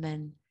beams and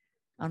then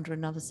under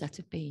another set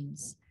of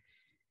beams.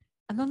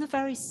 And on a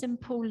very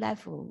simple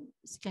level,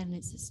 again,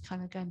 it's just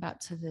kind of going back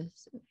to the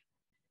sort of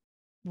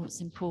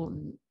what's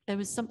important. There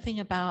was something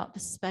about the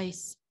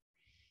space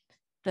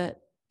that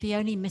the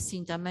only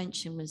missing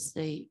dimension was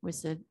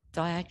the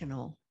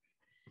diagonal.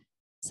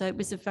 So it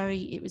was a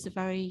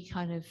very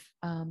kind of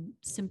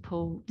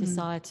simple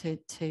desire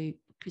to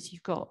because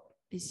you've got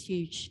these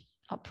huge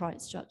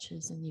upright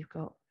structures and you've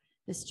got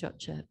this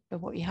structure,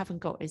 but what you haven't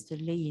got is the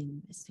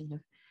this thing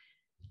of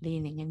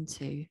leaning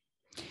into.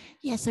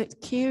 Yeah, so it's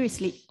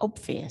curiously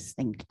obvious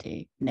thing to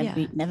do.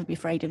 Never be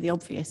afraid of the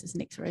obvious, as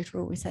Nick Sorotor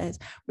always says,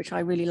 which I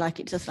really like.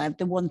 It's just like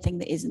the one thing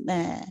that isn't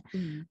there,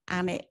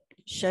 and it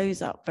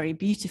shows up very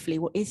beautifully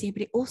what is here,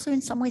 but it also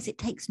in some ways it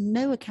takes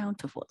no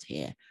account of what's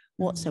here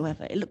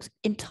whatsoever. It looks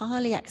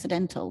entirely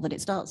accidental that it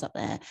starts up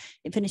there,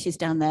 it finishes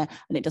down there,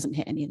 and it doesn't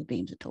hit any of the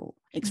beams at all.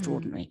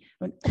 Extraordinary.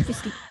 I mean,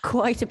 obviously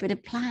quite a bit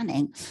of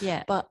planning,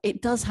 but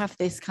it does have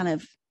this kind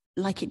of,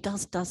 like, it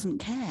doesn't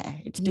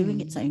care. It's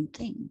doing its own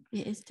thing.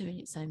 It is doing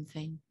its own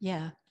thing.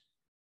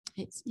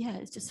 It's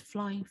just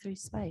flying through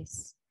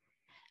space,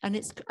 and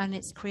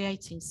it's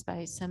creating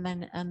space, and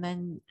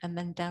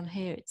then down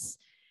here it's,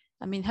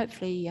 I mean,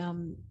 hopefully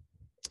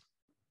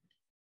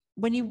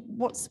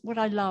what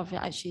I love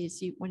actually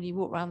is when you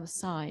walk around the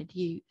side,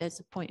 there's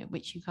a point at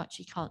which you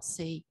actually can't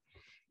see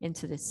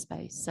into this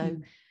space. So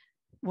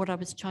what I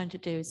was trying to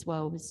do as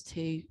well was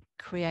to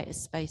create a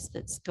space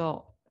that's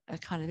got a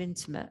kind of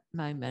intimate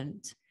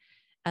moment,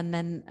 and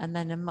then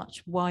a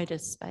much wider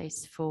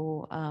space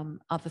for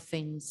other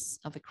things,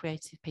 other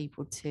creative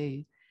people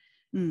to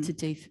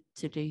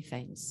do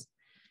things.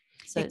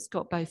 So it's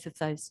got both of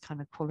those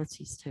kind of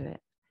qualities to it.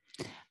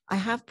 I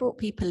have brought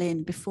people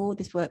in before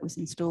this work was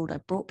installed. I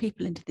brought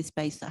people into this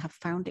space that have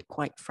found it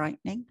quite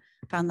frightening,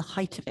 found the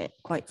height of it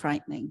quite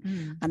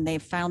frightening, and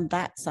they've found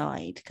that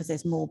side, because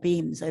there's more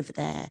beams over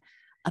there,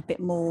 a bit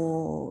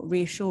more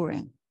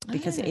reassuring,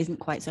 because it isn't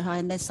quite so high.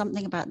 And there's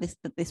something about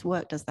this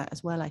work does that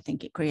as well. I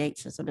think it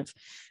creates a sort of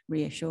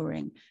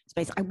reassuring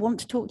space. I want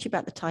to talk to you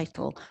about the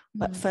title,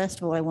 but first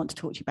of all, I want to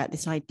talk to you about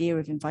this idea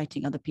of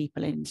inviting other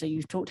people in. So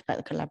you've talked about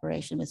the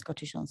collaboration with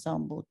Scottish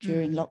Ensemble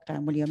during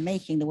lockdown when you're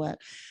making the work,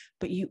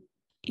 but you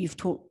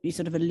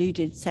sort of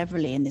alluded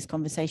severally in this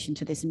conversation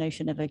to this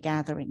notion of a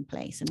gathering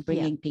place and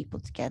bringing people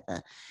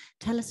together.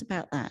 Tell us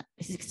about that.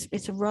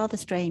 It's a rather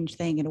strange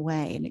thing in a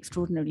way, an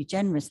extraordinarily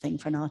generous thing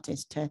for an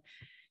artist to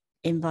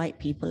invite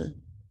people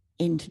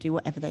in to do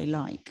whatever they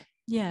like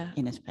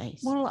in a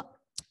space. Well,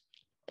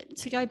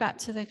 to go back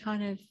to the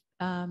kind of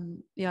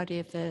the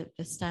idea of the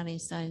standing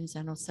stones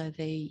and also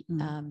the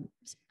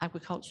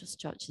agricultural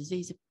structures,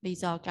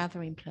 these are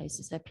gathering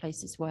places. They're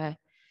places where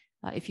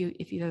if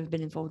you've ever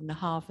been involved in a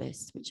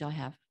harvest, which I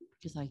have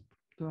because I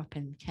grew up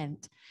in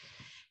Kent,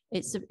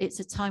 it's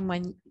a time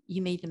when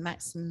you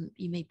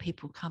need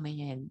people coming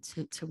in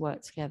to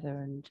work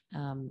together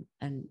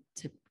and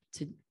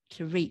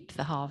to reap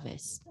the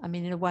harvest. I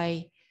mean, in a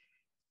way,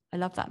 I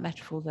love that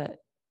metaphor that,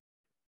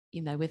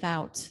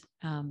 without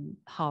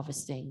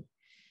harvesting,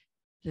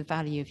 the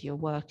value of your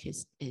work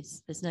is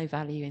there's no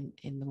value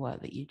in the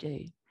work that you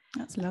do.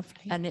 That's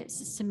lovely. And it's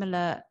a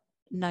similar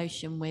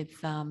notion with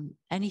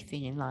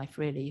anything in life,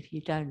 really. If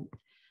you don't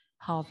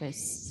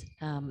harvest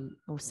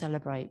or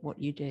celebrate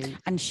what you do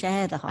and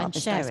share the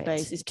harvest, I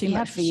suppose it's too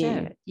much for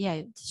you.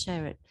 To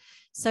share it.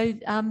 So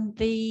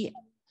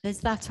there's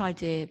that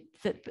idea.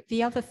 But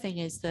the other thing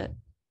is that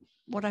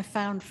what I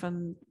found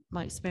from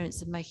my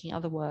experience of making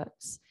other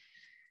works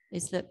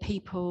is that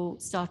people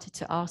started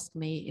to ask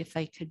me if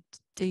they could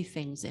do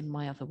things in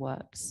my other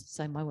works.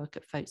 So my work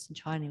at Folks and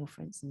Triennial,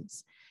 for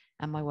instance,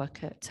 and my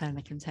work at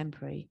Turner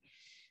Contemporary.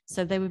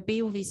 So there would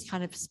be all these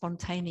kind of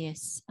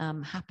spontaneous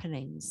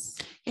happenings.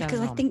 Yeah, because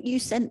I think you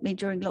sent me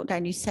during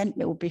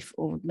lockdown,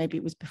 or maybe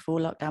it was before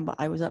lockdown, but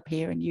I was up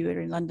here and you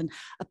were in London,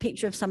 a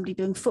picture of somebody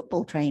doing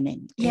football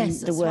training. Yes,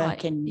 the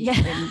work in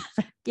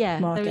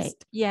Margate.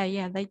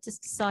 They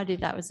just decided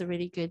that was a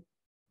really good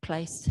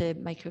place to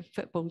make a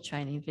football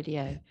training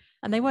video.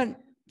 And they weren't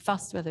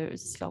fussed whether it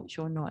was a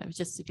sculpture or not. It was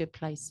just a good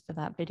place for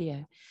that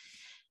video.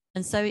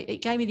 And so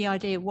it gave me the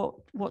idea,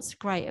 what's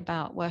great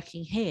about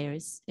working here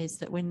is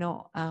that we're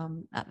not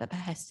at the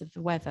behest of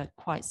the weather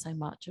quite so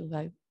much,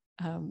 although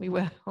we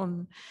were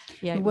on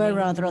the opening. We were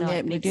rather on the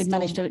opening. We did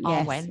manage to,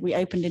 yes, we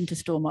opened into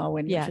Storm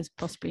Arwen, which was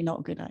possibly not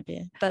a good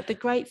idea. But the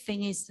great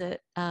thing is that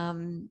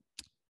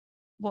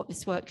what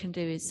this work can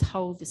do is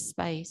hold the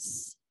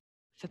space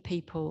for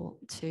people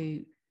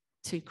to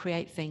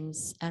create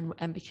things,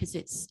 and because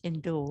it's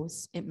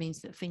indoors, it means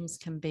that things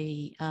can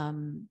be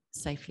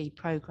safely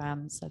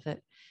programmed so that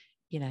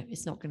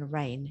it's not going to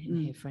rain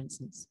in here, for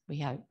instance, we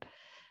hope.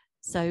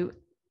 So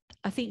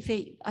I think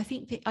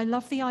I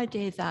love the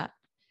idea that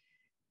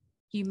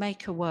you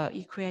make a work,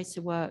 you create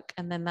a work,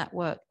 and then that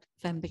work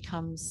then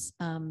becomes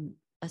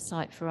a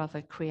site for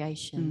other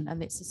creation,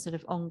 and it's a sort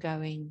of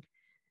ongoing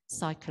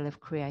cycle of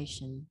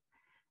creation.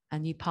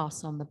 And you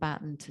pass on the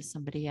baton to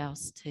somebody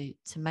else to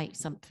make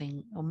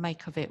something or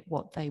make of it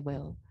what they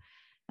will.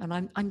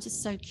 And I'm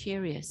just so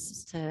curious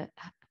as to,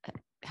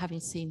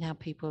 having seen how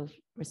people have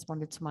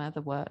responded to my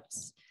other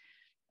works,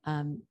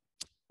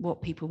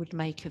 what people would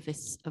make of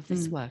this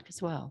work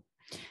as well.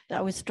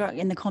 I was struck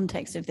in the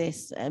context of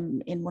this,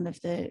 in one of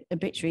the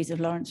obituaries of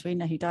Lawrence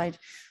Weiner, who died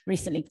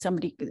recently,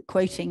 somebody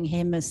quoting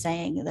him as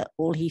saying that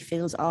all he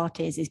feels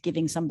art is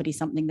giving somebody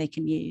something they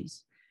can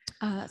use.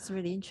 Oh, that's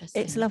really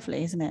interesting. It's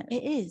lovely, isn't it?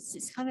 It is.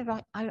 It's kind of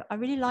like, I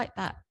really like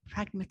that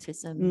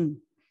pragmatism.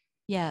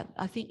 Yeah,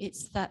 I think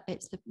it's the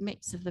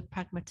mix of the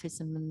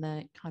pragmatism and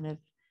the kind of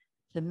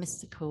the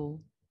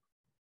mystical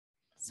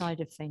side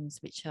of things,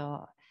 which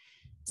are,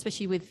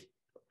 especially with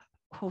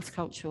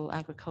horticultural,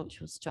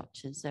 agricultural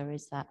structures, there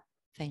is that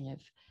thing of,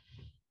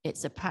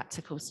 it's a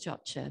practical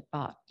structure,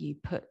 but you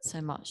put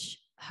so much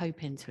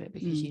hope into it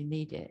because you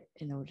need it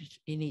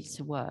you need it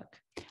to work.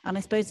 And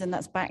I suppose then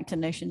that's back to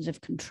notions of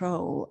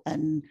control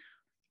and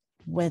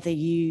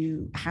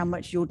how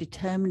much you're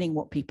determining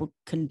what people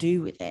can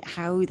do with it,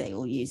 how they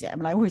all use it. I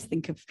mean, I always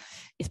think of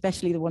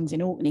especially the ones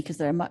in Orkney, because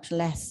they're much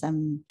less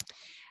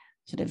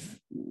sort of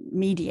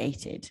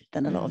mediated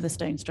than a lot of the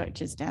stone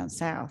structures down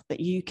south, that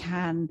you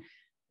can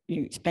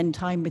spend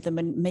time with them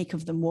and make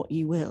of them what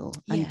you will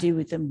and do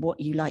with them what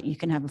you like. You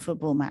can have a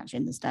football match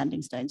in the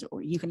standing stones,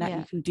 or you can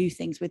you can do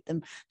things with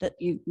them that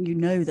you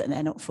know that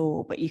they're not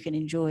for, but you can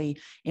enjoy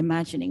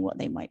imagining what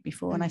they might be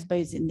for. And I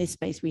suppose in this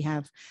space we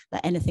have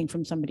that anything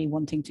from somebody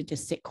wanting to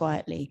just sit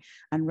quietly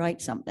and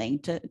write something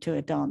to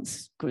a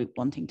dance group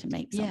wanting to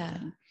make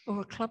something.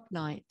 Or a club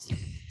night.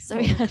 So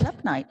we have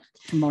club night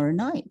tomorrow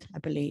night, I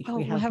believe. Oh,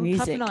 we have Club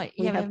music. night.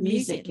 We have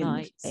music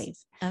nights. in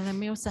space. And then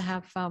we also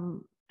have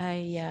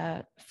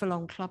a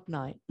full-on club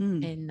night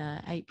in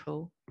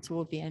April,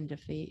 toward the end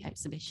of the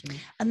exhibition.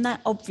 And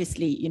that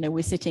obviously,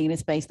 we're sitting in a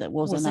space that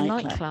was a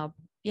nightclub.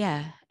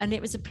 Yeah, and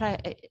it was a play.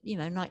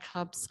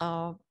 Nightclubs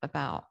are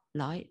about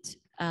light,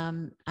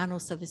 and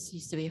also this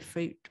used to be a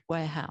fruit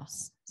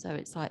warehouse. So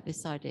it's like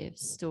this idea of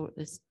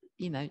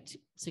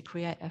to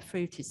create a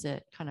fruit is a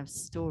kind of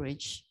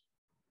storage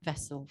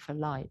vessel for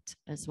light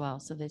as well.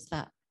 So there's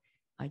that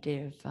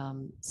idea of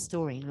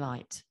storing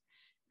light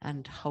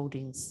and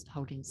holding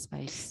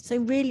space. So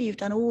really you've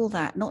done all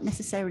that, not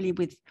necessarily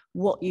with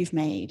what you've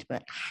made,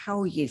 but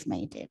how you've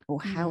made it,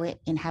 or how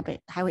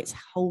it's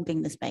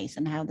holding the space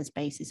and how the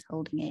space is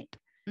holding it.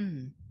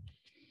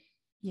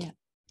 Yeah.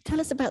 Tell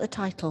us about the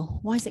title.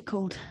 Why is it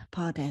called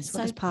Pardes?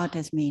 What does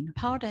Pardes mean?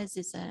 Pardes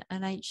is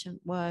an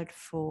ancient word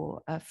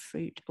for a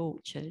fruit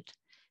orchard,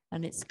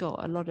 and it's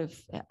got a lot of,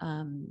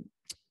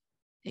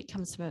 it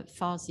comes from a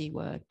Farsi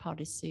word,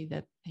 Pardesu,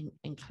 the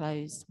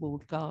enclosed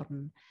walled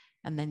garden,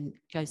 and then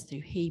goes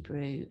through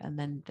Hebrew, and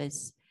then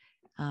there's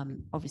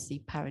obviously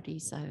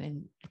paradiso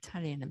in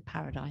Italian, and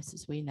paradise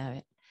as we know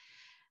it.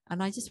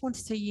 And I just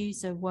wanted to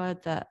use a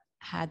word that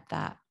had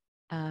that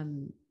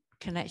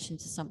connection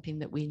to something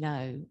that we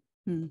know,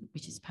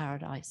 which is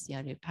paradise, the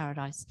idea of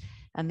paradise,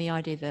 and the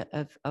idea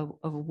of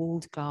a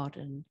walled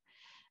garden,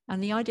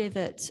 and the idea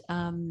that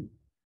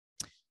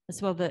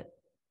as well that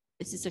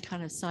this is a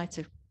kind of site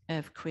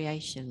of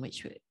creation,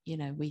 which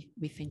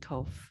we think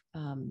of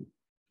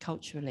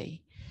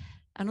culturally,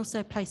 and also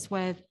a place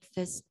where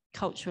there's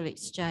cultural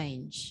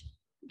exchange,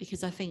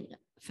 because I think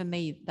for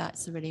me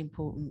that's a really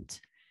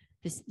important.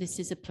 This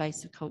is a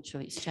place of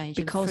cultural exchange.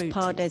 Because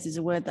Pardes is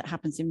a word that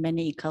happens in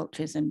many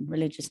cultures and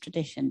religious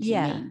traditions.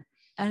 Yeah,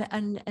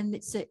 and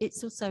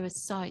it's also a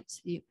site.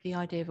 The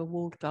idea of a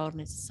walled garden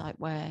is a site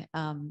where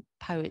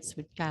poets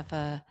would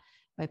gather,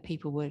 where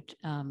people would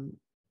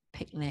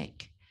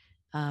picnic,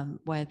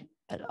 where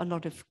a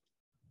lot of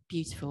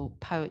beautiful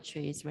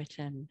poetry is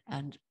written,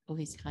 and all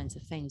these kinds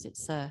of things.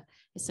 It's a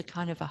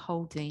kind of a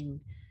holding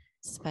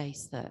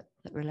space that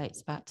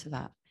relates back to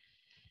that.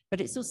 But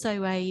it's also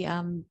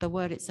the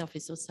word itself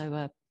is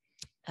also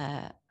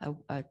a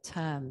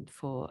term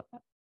for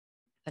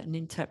an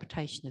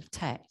interpretation of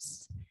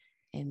text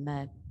in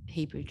the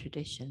Hebrew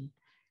tradition,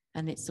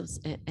 and it's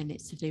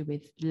to do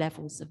with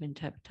levels of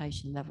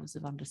interpretation, levels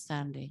of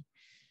understanding.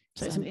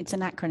 So it's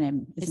an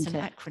acronym, isn't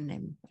it?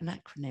 An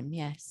acronym,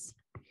 yes.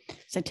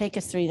 So take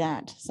us through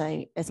that.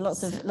 So there's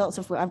lots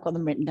of I've got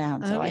them written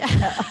down. So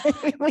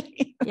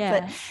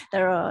yeah. But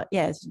there are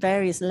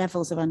various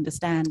levels of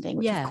understanding,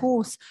 which of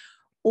course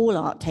all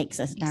art takes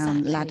us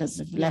down ladders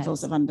of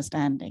levels of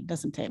understanding,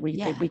 doesn't it?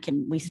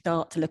 We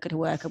start to look at a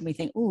work and we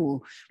think,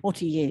 oh,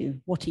 what are you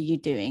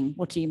doing?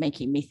 What are you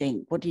making me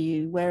think?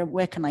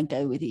 Where can I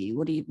go with you?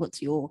 But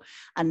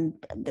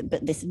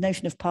this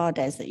notion of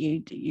Pardes that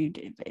you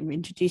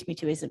introduced me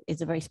to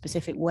is a very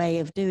specific way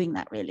of doing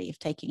that, really, of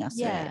taking us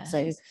through it.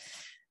 So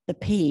the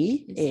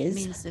P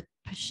means the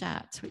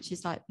pashat, which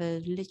is like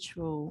the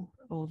literal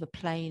or the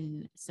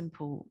plain,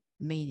 simple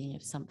meaning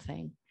of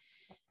something.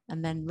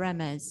 And then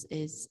Remez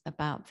is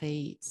about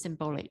the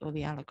symbolic or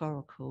the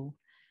allegorical,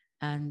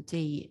 and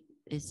D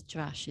is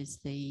Drash is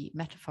the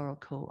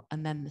metaphorical,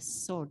 and then the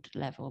Sod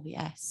level, the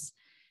S,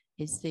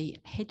 is the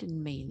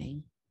hidden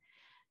meaning,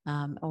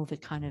 or the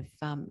kind of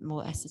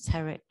more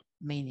esoteric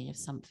meaning of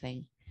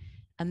something.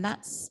 And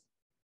that's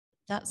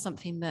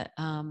something that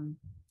I'm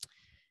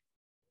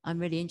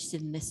really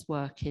interested in. This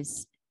work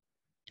is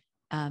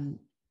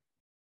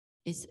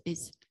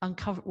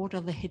uncover what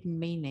are the hidden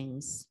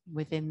meanings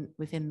within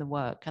the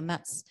work, and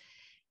that's,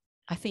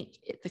 I think,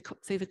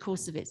 through the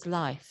course of its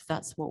life,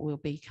 that's what we'll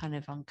be kind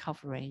of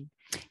uncovering.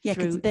 Yeah,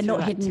 because they're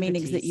not hidden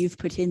meanings that you've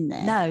put in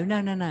there. No,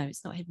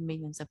 it's not hidden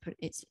meanings.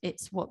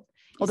 It's what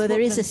Although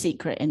there is a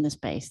secret in the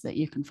space that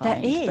you can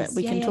find, but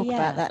we can talk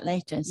about that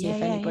later and see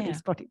if anybody's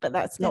spotted. But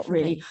that's not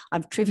really,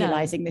 I'm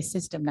trivializing this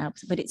system now,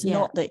 but it's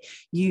not that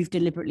you've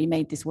deliberately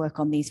made this work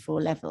on these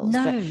 4 levels,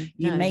 but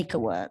you make a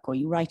work or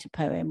you write a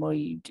poem or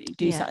you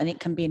do something, and it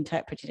can be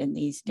interpreted in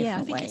these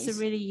different ways. I think it's a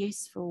really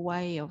useful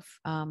way of,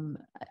 and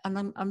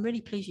I'm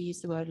really pleased you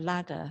used the word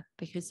ladder,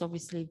 because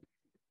obviously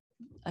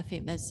I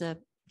think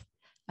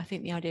I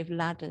think the idea of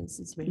ladders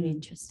is really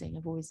interesting.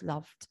 I've always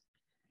loved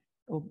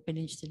or been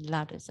interested in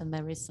ladders, and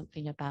there is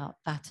something about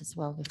that as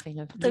well, the thing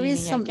of there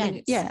is something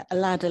against. A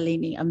ladder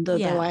leaning, and though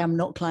I am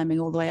not climbing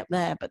all the way up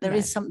there, but there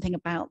is something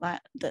about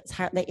that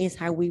that is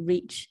how we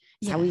reach.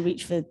 It's how we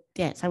reach for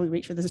it's how we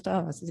reach for the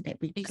stars, isn't it?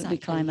 We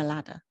climb a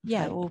ladder,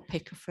 or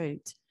pick a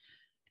fruit.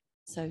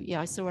 So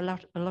I saw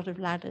a lot of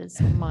ladders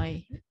on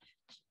my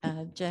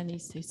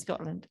journeys through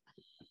Scotland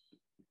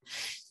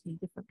in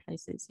different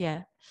places.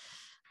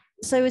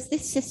 So is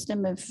this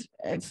system of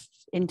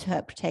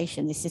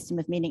interpretation, this system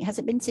of meaning, has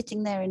it been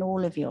sitting there in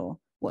all of your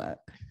work?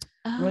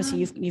 Also,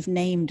 you've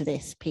named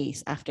this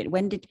piece after it.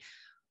 When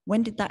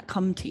did that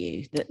come to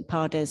you, that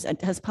Pardes,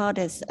 has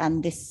Pardes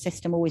and this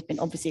system always been,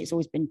 obviously it's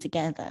always been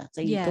together,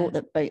 so you thought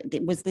that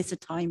was this a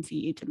time for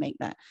you to make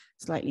that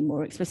slightly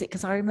more explicit?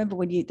 Because I remember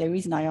the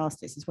reason I asked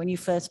this is when you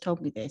first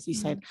told me this, you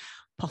said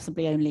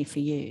possibly only for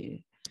you.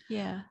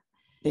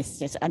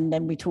 And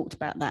then we talked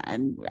about that,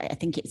 and I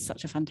think it's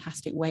such a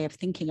fantastic way of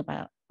thinking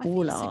about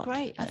all art.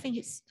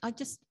 I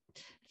just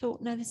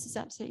thought, no, this is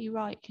absolutely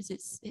right, because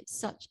it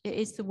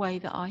is the way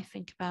that I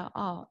think about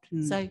art.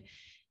 So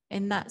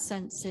in that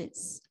sense,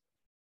 it's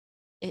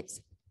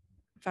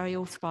very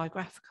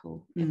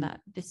autobiographical in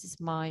that this is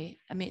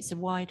it's a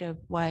wider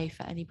way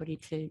for anybody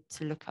to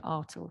look at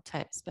art or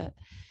text, but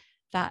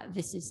that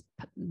this is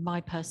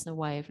my personal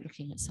way of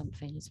looking at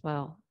something as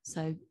well.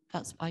 So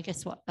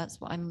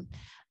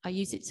I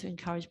use it to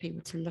encourage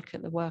people to look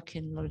at the work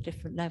in a lot of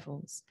different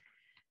levels.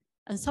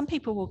 And some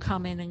people will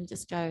come in and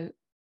just go,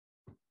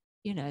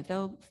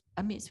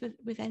 it's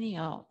with any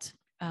art,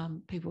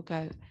 people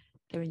go,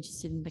 they're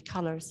interested in the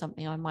color of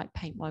something. I might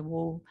paint my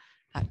wall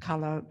that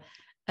color,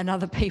 and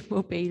other people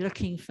will be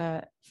looking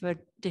for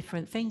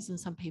different things. And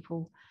some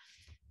people,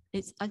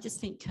 I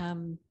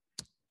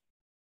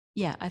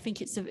think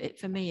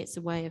for me, it's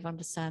a way of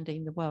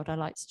understanding the world. I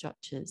like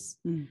structures,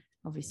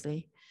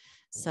 obviously.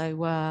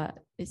 So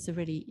it's a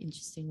really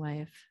interesting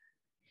way of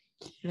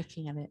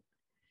looking at it.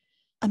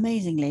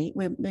 Amazingly,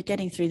 we're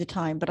getting through the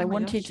time, but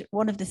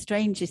one of the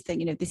strangest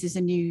thing, this is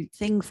a new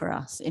thing for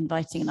us,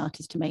 inviting an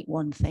artist to make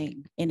one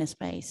thing in a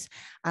space.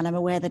 And I'm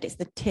aware that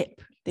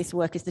this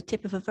work is the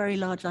tip of a very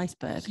large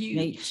iceberg,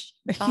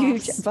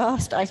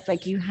 vast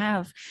iceberg. You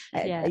have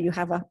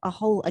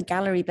a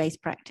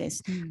gallery-based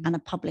practice and a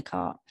public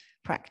art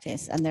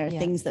practice, and there are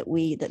things that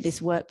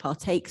this work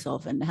partakes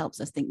of and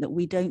helps us think that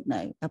we don't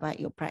know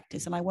about your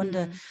practice. And I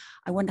wonder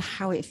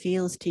how it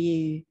feels to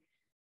you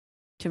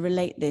to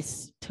relate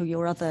this to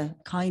your other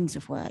kinds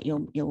of work,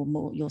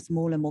 your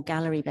smaller, more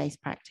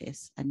gallery-based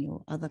practice, and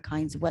your other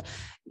kinds of work.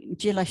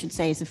 Jyll, I should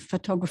say, is a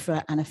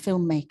photographer and a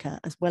filmmaker,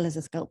 as well as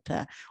a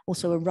sculptor,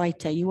 also a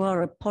writer. You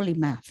are a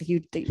polymath.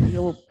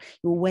 Your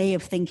way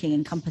of thinking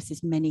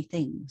encompasses many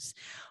things.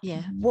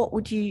 What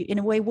would you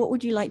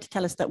like to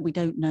tell us that we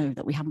don't know,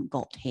 that we haven't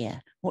got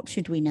here? What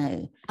should we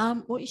know?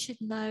 What you should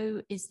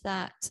know is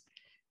that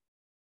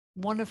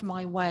one of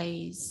my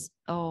ways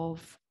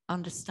of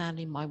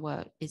understanding my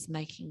work is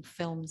making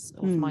films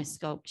of my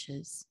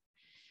sculptures,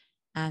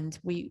 and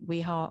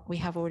we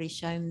have already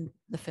shown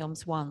the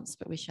films once,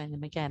 but we're showing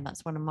them again.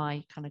 That's one of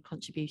my kind of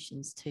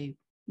contributions to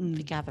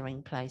the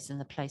gathering place, and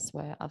the place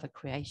where other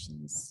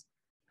creations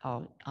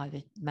are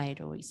either made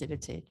or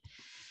exhibited.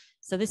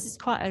 So this is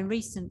quite a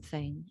recent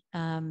thing.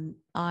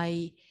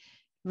 I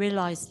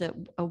realized that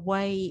a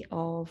way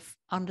of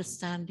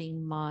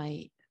understanding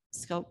my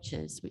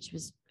sculptures, which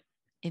was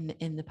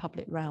in the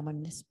public realm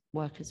and this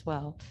work as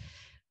well,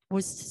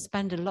 was to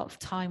spend a lot of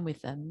time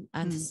with them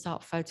and to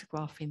start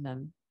photographing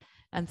them.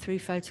 And through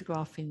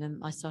photographing them,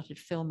 I started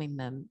filming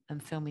them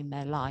and filming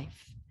their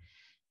life.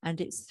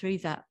 And it's through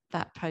that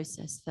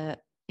process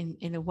that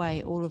in a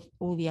way,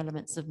 all the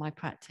elements of my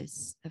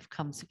practice have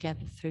come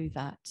together through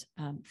that,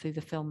 through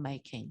the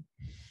filmmaking.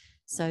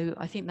 So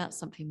I think that's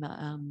something that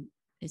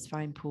is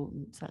very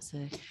important.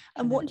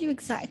 And what do you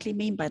exactly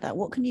mean by that?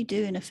 What can you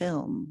do in a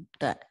film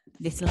that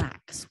this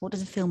lacks? What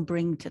does a film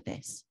bring to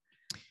this?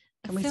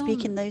 Can we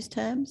speak in those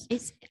terms?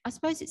 I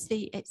suppose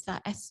it's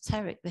that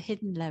esoteric, the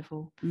hidden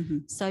level.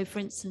 So, for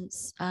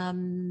instance,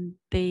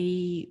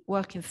 the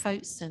work in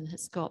Folkestone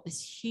has got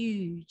this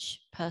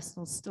huge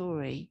personal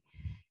story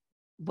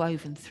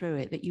woven through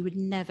it that you would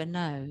never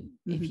know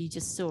if you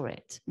just saw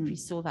it. If you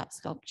saw that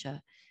sculpture,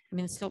 I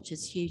mean, the sculpture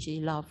is hugely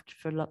loved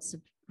for lots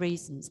of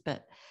reasons,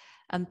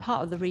 and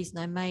part of the reason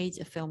I made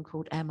a film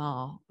called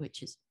MR,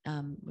 which is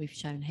we've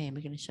shown here, and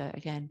we're going to show it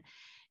again,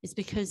 is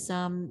because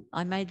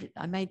I made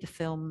the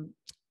film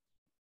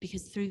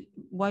because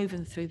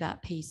woven through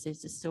that piece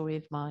is the story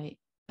of my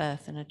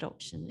birth and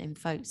adoption in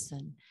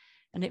Folkestone,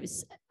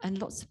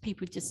 and lots of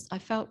people I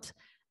felt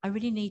I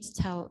really need to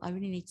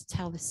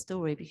tell this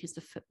story, because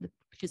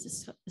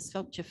the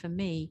sculpture for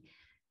me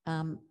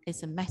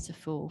is a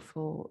metaphor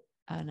for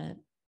and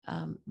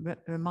a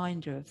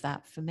reminder of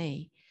that for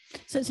me.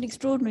 So it's an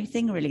extraordinary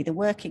thing, really. The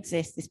work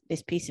exists.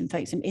 This piece in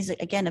Folkestone is,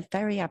 again, a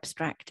very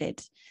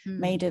abstracted,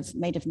 made of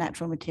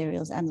natural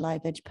materials and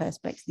live edge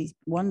perspex. These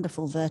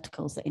wonderful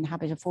verticals that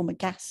inhabit a former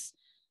gas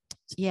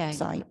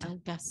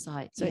site. Gas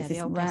site. So it's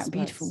this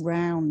beautiful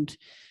round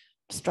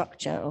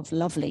structure of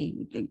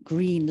lovely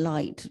green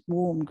light,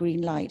 warm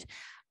green light.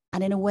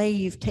 And in a way,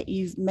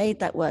 you've made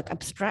that work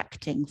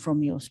abstracting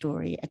from your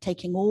story,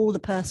 taking all the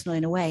personal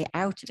in a way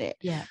out of it.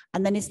 Yeah.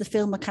 And then is the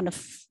film a kind of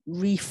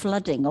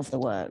reflooding of the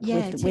work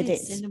with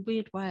its in a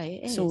weird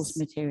way, source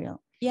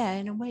material? Yeah,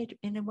 in a way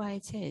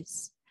it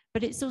is.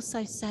 But it's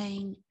also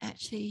saying,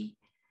 actually,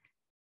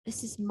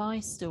 this is my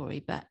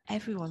story, but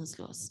everyone's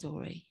got a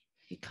story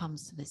who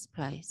comes to this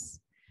place.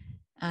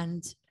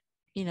 And,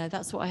 you know,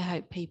 that's what I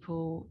hope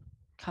people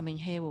coming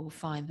here will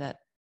find, that,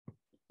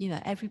 you know,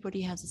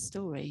 everybody has a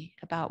story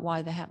about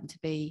why they happen to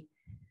be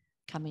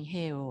coming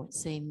here or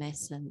seeing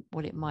this and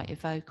what it might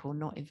evoke or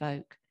not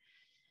evoke.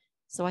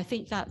 So I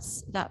think that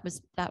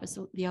was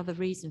the other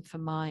reason for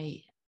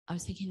I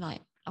was thinking,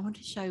 like, I want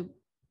to show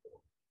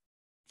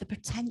the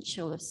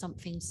potential of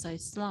something so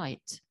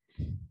slight,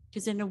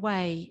 because in a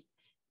way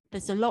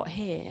there's a lot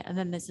here and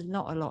then there's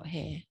not a lot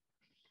here.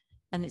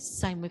 And it's the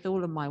same with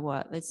all of my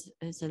work.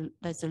 There's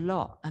a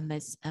lot, and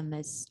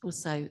there's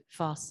also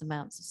vast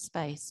amounts of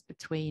space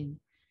between.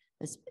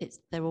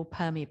 They're all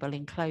permeable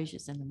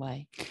enclosures in a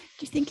way. Do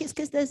you think it's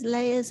because there's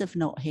layers of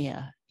not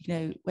here? You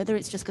know, whether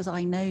it's just because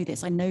I know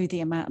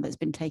the amount that's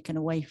been taken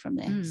away from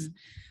this,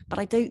 but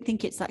I don't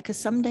think it's that, because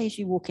some days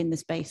you walk in the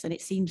space and it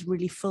seems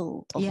really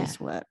full of this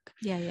work.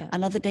 Yeah.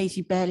 And other days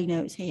you barely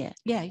know it's here.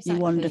 Yeah, exactly. You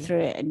wander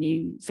through it and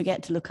you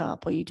forget to look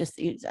up, or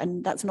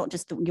and that's not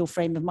just your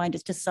frame of mind.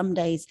 It's just some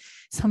days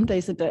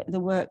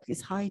the work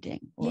is hiding,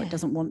 or it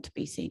doesn't want to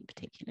be seen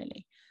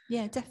particularly.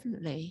 Yeah,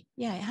 definitely.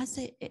 Yeah,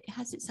 it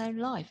has its own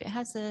life.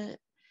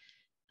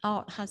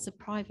 Art has a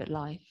private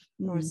life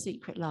or a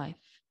secret life,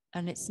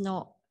 and it's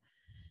not,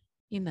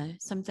 you know,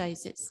 some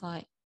days it's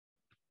like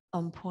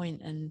on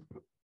point and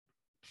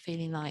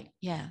feeling like,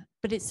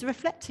 but it's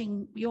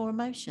reflecting your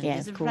emotions.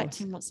 It's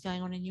reflecting what's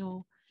going on in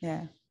your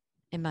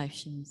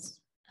emotions.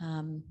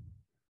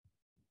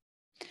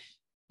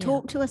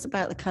 Talk to us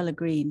about the color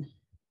green.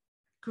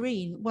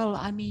 Green. Well,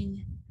 I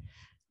mean,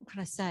 what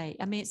can I say?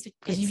 I mean,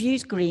 because you've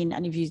used green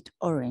and you've used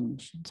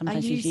orange.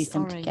 Sometimes you've used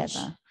them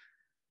together.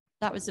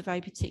 That was a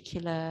very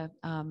particular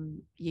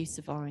use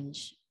of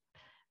orange.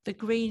 The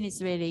green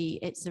is really,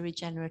 it's a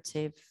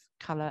regenerative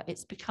color.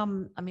 It's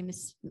become, I mean,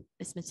 this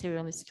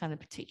material, this kind of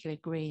particular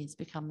green has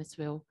become this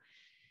real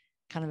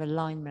kind of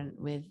alignment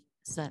with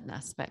certain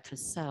aspects of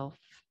self,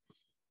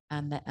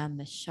 and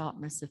the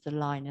sharpness of the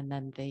line, and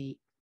then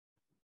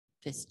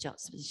this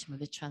juxtaposition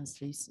with the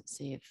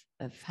translucency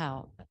of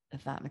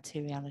that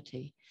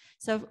materiality.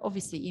 So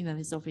obviously, you know,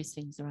 there's obvious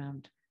things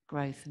around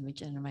growth and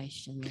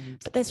regeneration.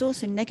 But there's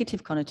also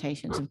negative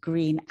connotations of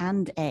green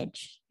and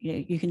edge. You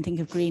know, you can think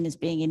of green as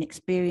being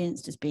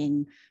inexperienced, as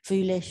being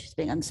foolish, as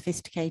being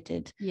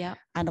unsophisticated. Yeah.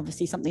 And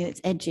obviously something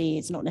that's edgy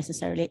is not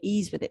necessarily at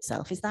ease with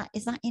itself. Is that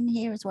in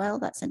here as well,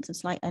 that sense of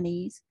slight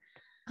unease?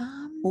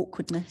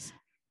 Awkwardness?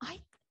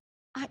 I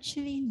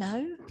actually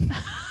no.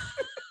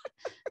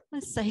 I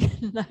say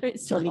no,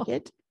 it's jolly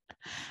good.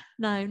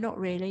 No, not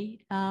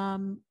really.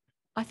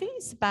 I think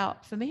it's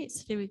about, for me,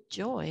 it's to do with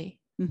joy.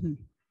 Mm-hmm.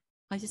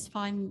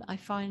 I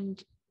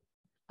find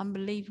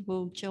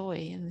unbelievable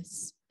joy in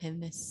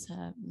this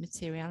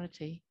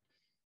materiality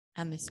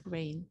and this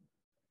green.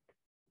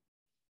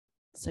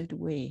 So do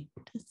we.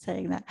 Just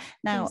saying that.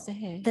 Now,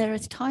 there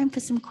is time for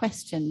some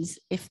questions.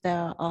 If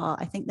there are,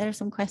 I think there are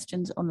some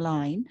questions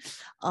online.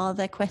 Are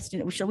there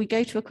questions? Shall we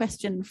go to a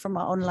question from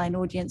our online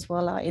audience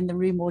while our in the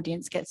room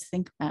audience gets to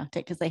think about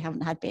it, because they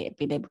haven't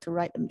been able to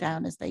write them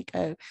down as they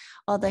go?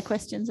 Are there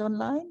questions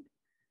online?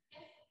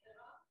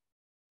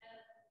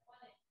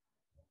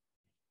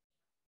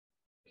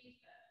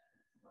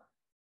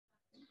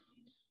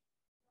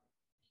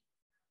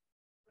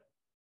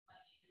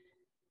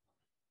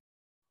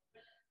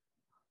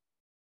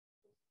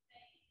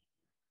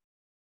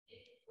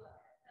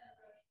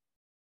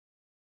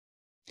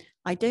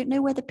 I don't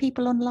know whether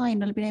people online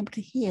will have been able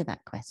to hear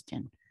that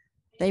question.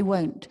 They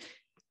won't.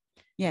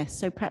 Yes,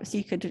 so perhaps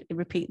you could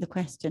repeat the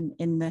question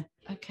in the...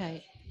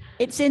 Okay.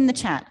 It's in the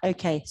chat.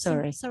 Okay,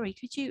 sorry. Sorry,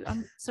 could you,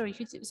 sorry,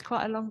 because it was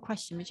quite a long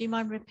question. Would you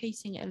mind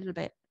repeating it a little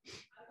bit?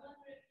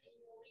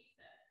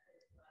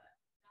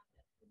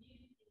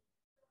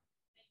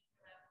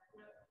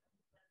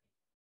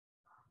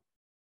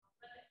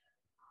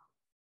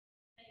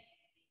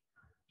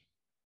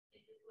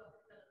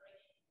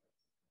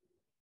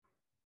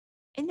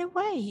 In a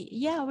way,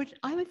 yeah,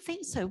 I would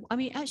think so. I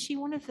mean, actually,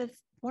 one of the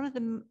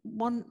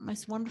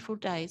most wonderful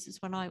days is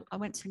when I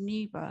went to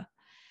Newborough,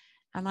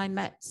 and I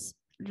met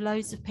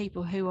loads of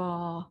people who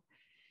are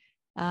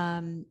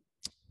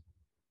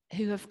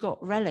who have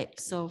got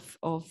relics of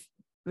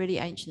really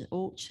ancient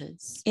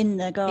orchards in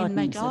their gardens. In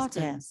their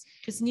gardens,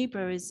 because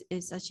Newborough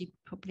is, as you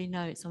probably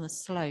know, it's on a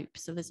slope.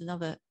 So there's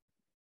a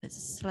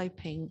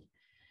sloping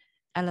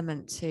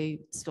element to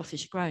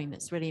Scottish growing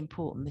that's really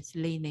important. This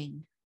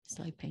leaning,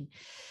 sloping.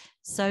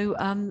 So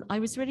I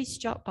was really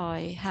struck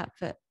by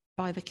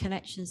the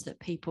connections that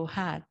people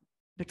had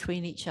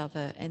between each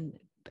other and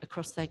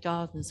across their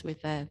gardens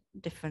with their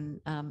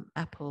different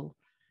apple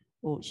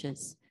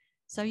orchards.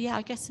 So yeah,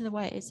 I guess in a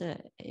way it is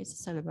a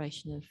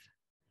celebration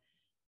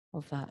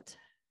of that.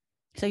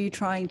 So you're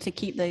trying to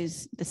keep the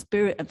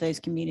spirit of those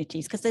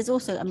communities, because there's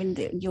also, I mean,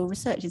 your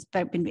research has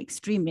been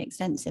extremely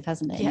extensive,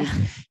 hasn't it? Yeah.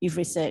 You've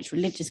researched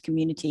religious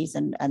communities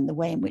and the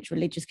way in which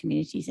religious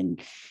communities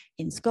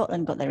in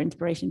Scotland got their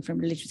inspiration from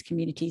religious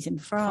communities in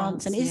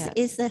France. And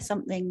is there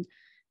something,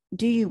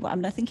 I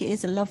mean, I think it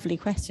is a lovely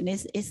question.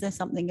 Is there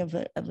something of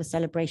a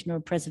celebration or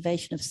a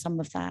preservation of some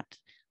of that,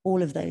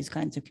 all of those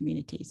kinds of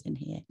communities in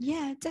here?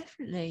 Yeah,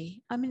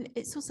 definitely. I mean,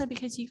 it's also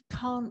because you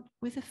can't,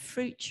 with a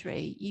fruit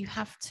tree, you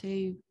have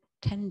to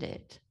tend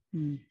it.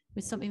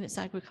 With something that's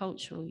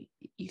agricultural,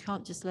 you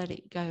can't just let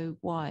it go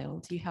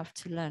wild. You have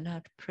to learn how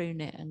to prune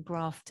it and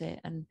graft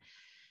it,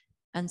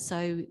 and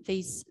so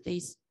these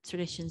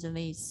traditions and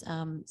these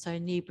so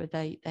in Newborough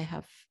they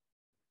have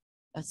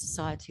a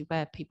society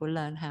where people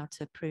learn how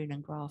to prune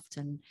and graft,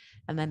 and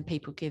then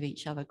people give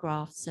each other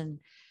grafts, and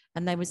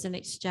there was an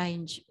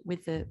exchange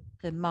with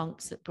the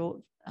monks that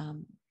brought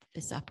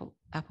this apple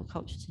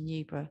culture to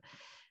Newborough.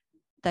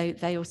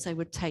 They also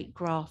would take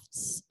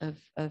grafts of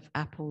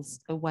apples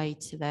away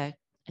to their,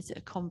 is it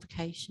a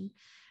convocation,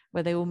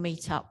 where they all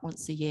meet up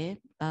once a year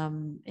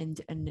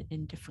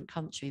in different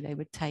country. They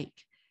would take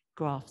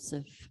grafts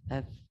of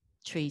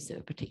trees that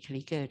were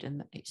particularly good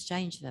and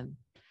exchange them.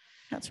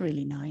 That's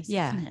really nice,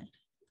 yeah. Isn't it?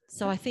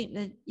 So I think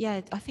that,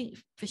 yeah, I think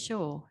for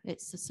sure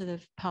it's a sort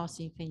of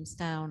passing things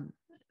down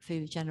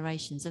through the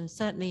generations. And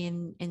certainly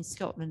in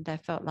Scotland, I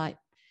felt like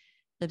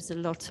there was a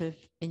lot of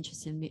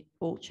interest in the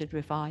orchard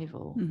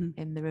revival,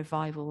 in the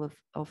revival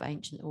of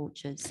ancient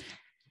orchards.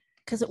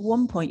 Because at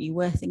one point you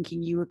were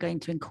thinking you were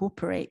going to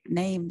incorporate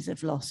names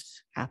of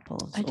lost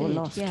apples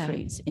lost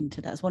fruits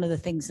into that. It's one of the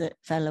things that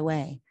fell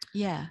away.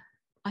 Yeah,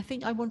 I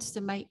think I wanted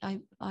to make,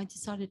 I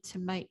decided to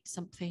make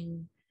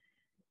something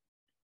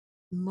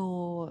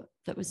more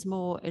that was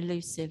more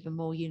elusive and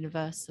more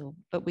universal,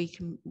 but we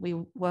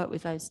work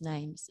with those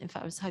names. In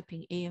fact, I was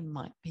hoping Ian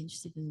might be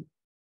interested in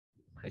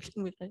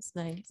working with those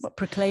names. What,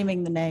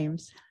 proclaiming the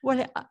names?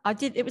 Well, I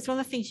did. It was one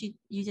of the things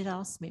you did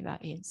ask me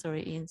about, Ian.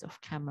 Sorry, Ian's off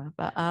camera,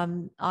 but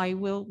I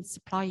will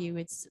supply you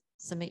with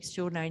some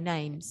extraordinary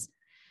names,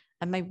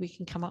 and maybe we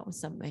can come up with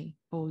something,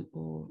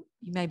 or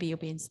maybe you'll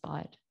be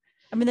inspired.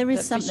 I mean, there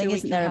is something,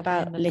 isn't there,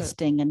 about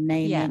listing and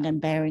naming and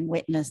bearing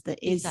witness that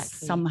is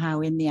somehow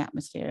in the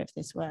atmosphere of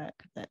this work.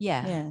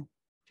 Yeah,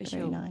 for very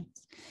sure. Nice.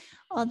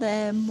 Are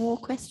there more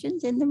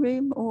questions in the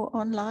room or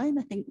online?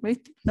 I think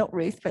not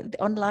Ruth, but the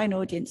online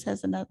audience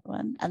has another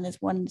one. And there's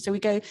one. So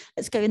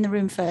let's go in the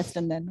room first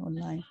and then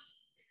online.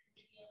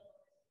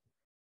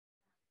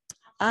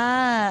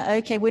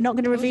 Okay. We're not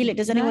going to reveal it.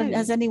 Has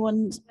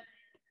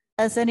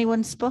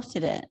anyone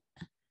spotted it?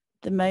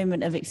 The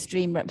moment of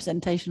extreme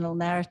representational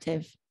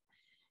narrative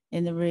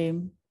in the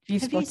room.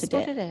 Have you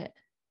spotted it?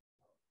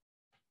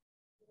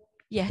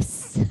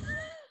 Yes.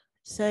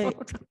 So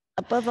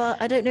above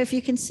I don't know if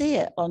you can see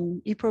it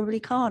you probably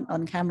can't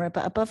on camera,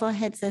 but above our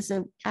heads there's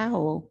an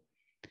owl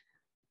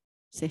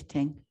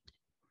sitting.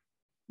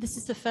 This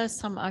is the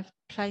first time I've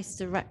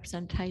placed a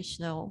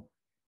representational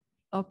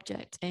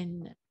object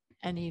in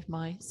any of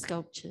my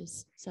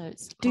sculptures. So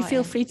it's do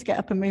feel free to get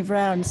up and move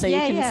around so you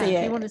can see it.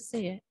 If you want to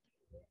see it.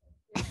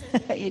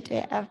 You do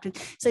it after.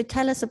 So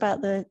tell us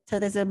about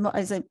there's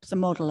a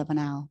model of an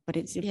owl, but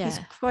it's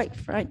quite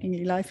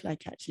frighteningly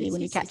lifelike actually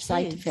when you catch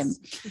sight of him.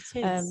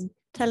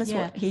 Tell us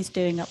what he's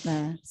doing up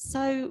there.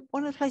 So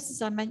one of the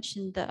places I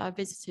mentioned that I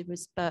visited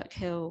was Burke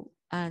Hill,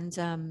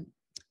 and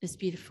this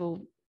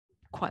beautiful,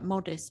 quite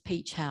modest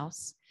peach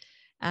house.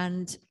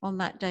 And on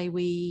that day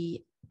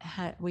we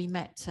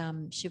met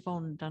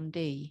Siobhan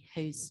Dundee,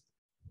 whose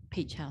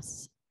peach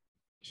house,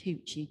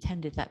 she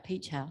tended that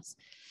peach house,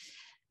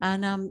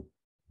 and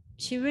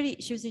she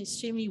was an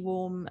extremely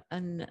warm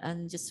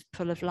and just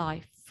full of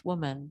life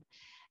woman.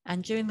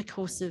 And during the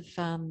course of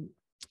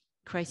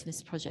creating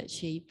this project,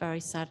 she very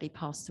sadly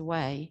passed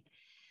away,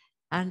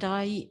 and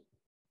I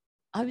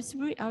was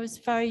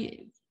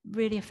very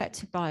really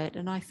affected by it.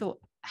 And I thought,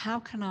 how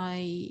can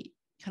I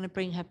kind of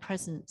bring her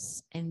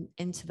presence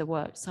into the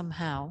work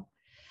somehow?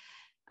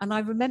 And I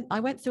remember I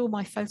went through all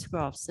my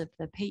photographs of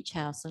the peach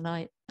house, and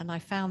I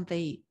found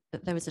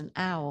that there was an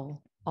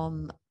owl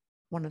on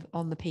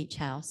the peach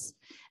house,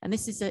 and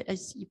this is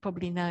as you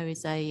probably know,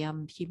 is a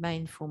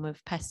humane form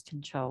of pest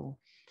control.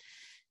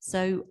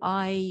 So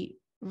I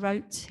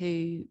wrote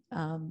to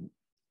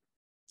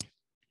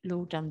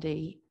Lord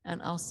Dundee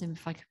and asked him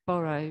if I could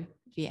borrow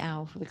the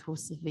owl for the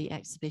course of the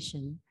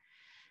exhibition.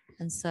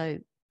 And so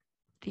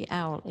the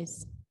owl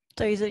is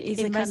So he's a in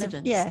kind of,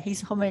 residence. yeah,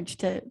 he's homage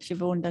to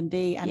Siobhan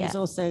Dundee, and he's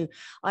also,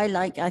 I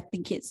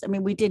think it's, I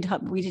mean, we did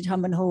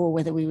hum and haw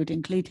whether we would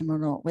include him or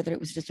not, whether it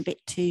was just a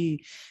bit too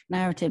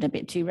narrative, a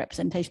bit too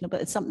representational,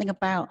 but it's something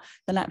about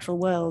the natural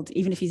world,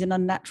 even if he's an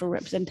unnatural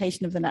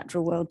representation of the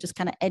natural world, just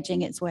kind of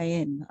edging its way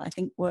in, I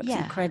think works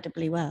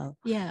incredibly well.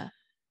 Yeah.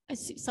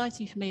 It's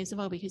exciting for me as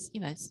well because,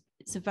 you know,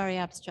 it's a very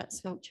abstract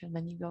sculpture, and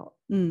then you got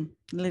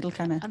little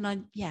kind of, and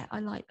I'm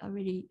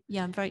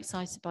very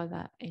excited by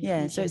that.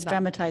 Yeah, so it's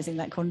dramatizing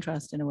that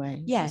contrast in a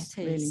way. Yes,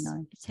 yeah, it is. Really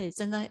nice. It is,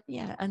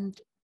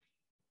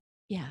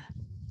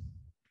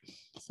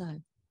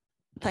 so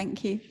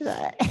thank you for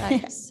that.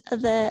 Thanks. Can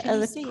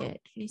you see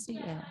it? Can you see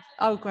it?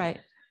 Oh, great.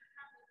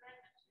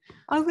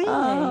 Oh, really?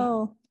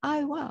 Oh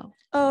wow.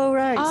 Oh,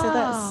 right.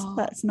 So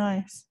that's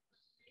nice.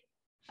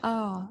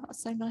 Oh,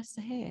 that's so nice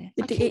to hear.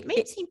 I keep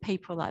meeting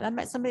people like that. I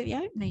met somebody at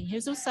the opening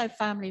who's also a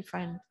family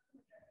friend.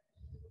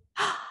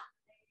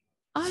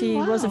 She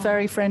was a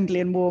very friendly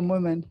and warm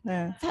woman.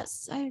 Yeah.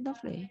 That's so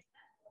lovely.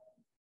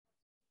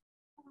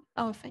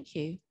 Oh, thank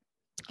you.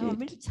 Good. Oh, I'm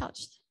really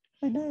touched.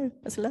 I know,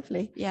 that's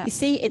lovely. Yeah. You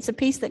see, it's a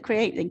piece that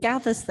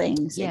gathers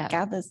things. Yeah. It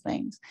gathers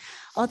things.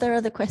 Are there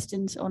other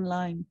questions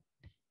online?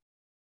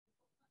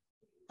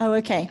 Oh,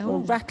 okay. Oh.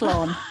 We'll rattle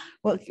on.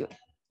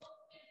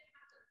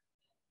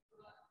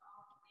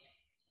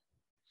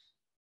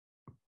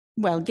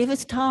 Well, give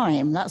us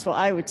time. That's what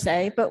I would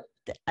say. But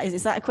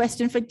is that a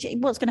question for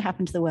what's going to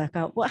happen to the work?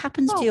 What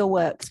happens to your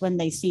works when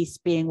they cease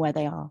being where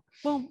they are?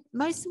 Well,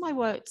 most of my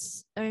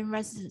works are in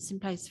residence in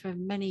place for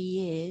many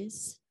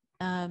years.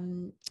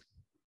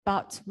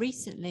 But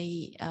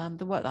recently,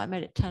 the work that I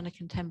made at Turner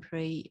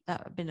Contemporary,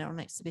 that had been on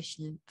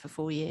exhibition for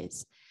 4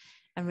 years.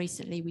 And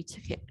recently we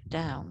took it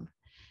down.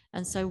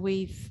 And so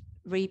we've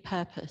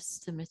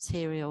repurposed the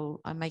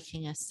material. I'm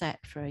making a set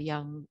for a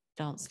young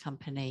dance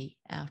company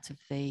out of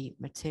the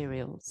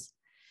materials.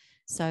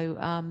 So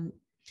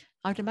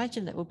I'd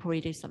imagine that we'll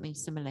probably do something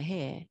similar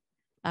here.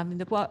 I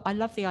mean, I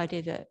love the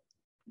idea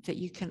that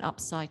you can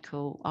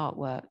upcycle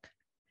artwork.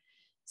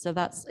 So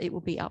it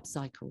will be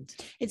upcycled.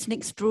 It's an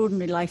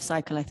extraordinary life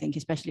cycle, I think,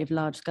 especially of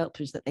large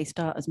sculptures, that they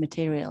start as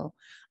material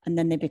and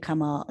then they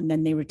become art and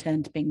then they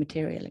return to being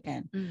material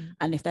again.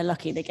 And if they're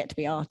lucky, they get to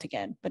be art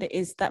again. But it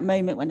is that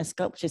moment when a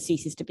sculpture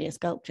ceases to be a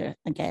sculpture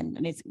again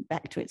and it's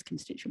back to its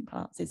constituent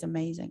parts is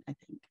amazing, I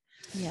think.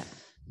 Yeah.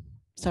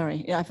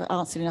 Sorry, I've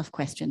answered enough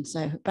questions.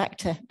 So back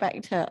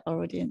to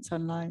our audience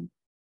online.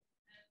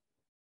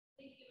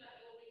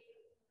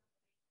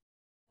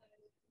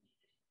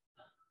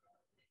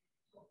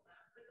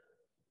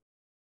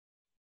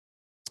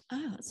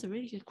 Oh, that's a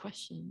really good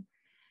question.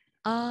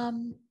 I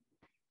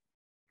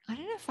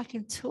don't know if I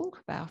can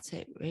talk about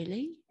it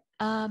really.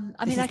 I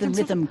mean, I can the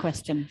rhythm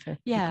question for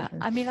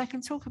I mean, I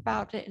can talk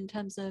about it in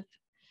terms of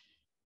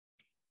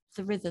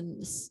the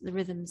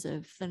rhythms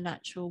of the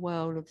natural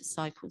world, of the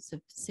cycles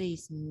of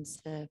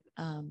seasons, the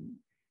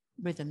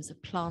rhythms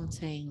of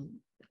planting,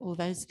 all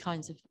those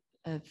kinds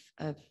of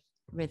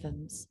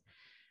rhythms.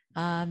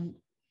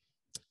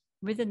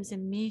 Rhythms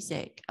in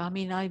music. I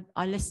mean,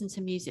 I listen to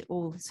music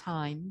all the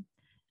time.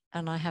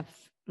 And I have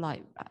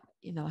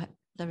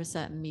there are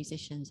certain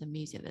musicians and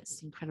music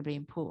that's incredibly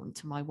important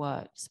to my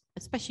works,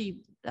 especially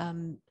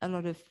a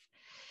lot of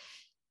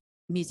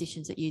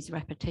musicians that use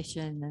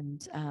repetition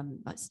and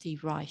like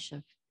Steve Reich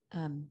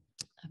have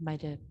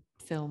made a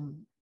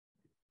film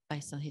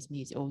based on his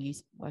music or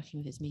working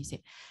with his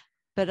music.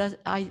 But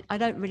I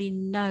don't really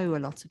know a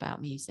lot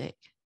about music.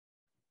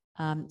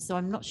 So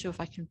I'm not sure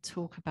if I can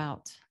talk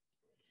about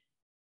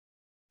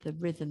the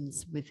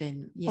rhythms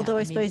within. Although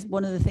I suppose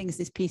one of the things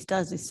this piece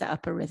does is set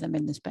up a rhythm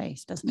in the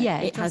space, doesn't it? Yeah,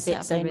 it has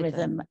its own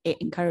rhythm. It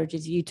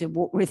encourages you to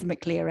walk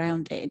rhythmically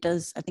around it. It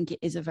does. I think it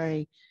is a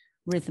very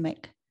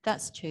rhythmic.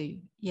 That's true.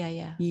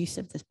 Yeah. Use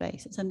of the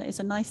space. It's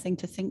a nice thing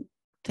to think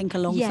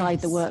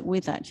alongside the work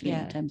with, actually,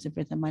 in terms of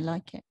rhythm. I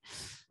like it.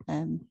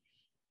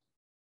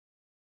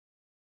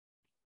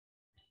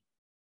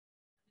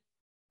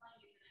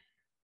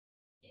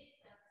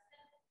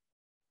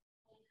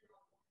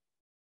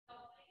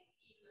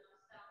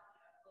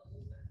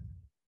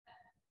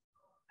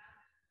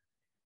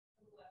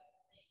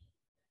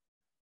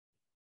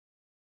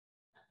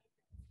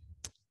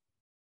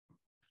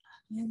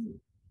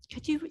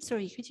 Could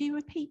you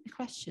repeat the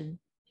question?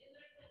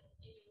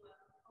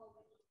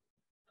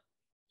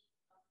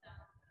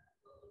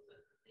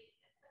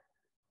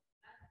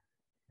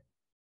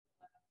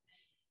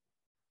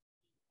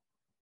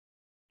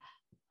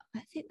 I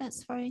think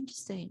that's very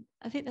interesting.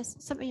 I think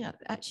that's something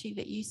actually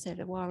that you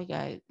said a while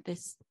ago.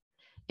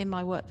 In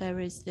my work, there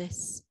is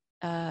this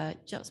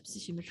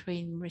juxtaposition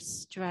between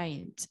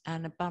restraint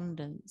and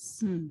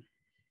abundance. And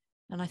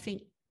I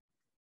think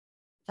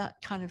that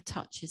kind of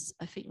touches,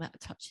 I think that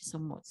touches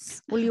on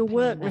what's well, your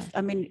work there.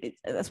 I mean,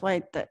 that's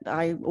why that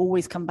I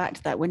always come back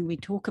to that when we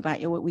talk about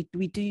your work.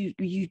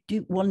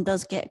 One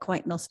does get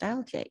quite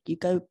nostalgic. You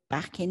go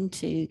back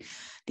into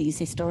these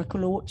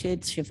historical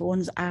orchards,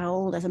 Siobhan's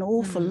owl. There's an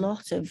awful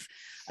lot of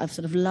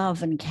sort of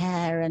love and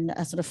care and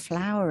a sort of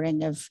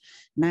flowering of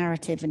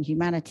narrative and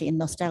humanity and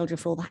nostalgia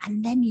for all that,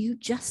 and then you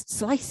just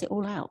slice it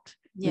all out,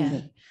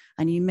 really,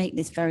 and you make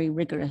this very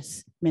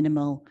rigorous,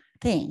 minimal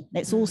thing.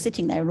 It's all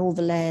sitting there, and all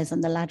the layers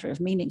and the ladder of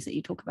meanings that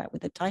you talk about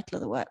with the title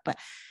of the work, but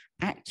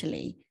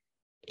actually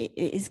it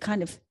is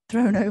kind of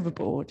thrown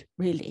overboard,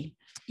 really.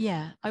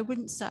 I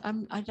wouldn't say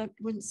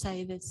wouldn't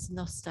say there's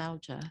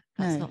nostalgia.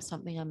 That's not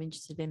something I'm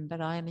interested in, but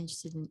I am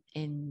interested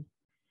in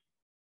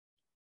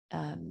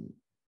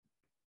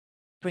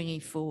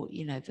bringing forward,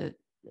 you know,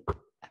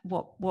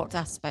 what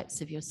aspects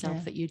of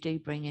yourself that you do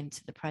bring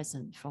into the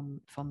present from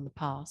the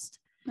past.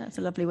 That's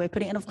a lovely way of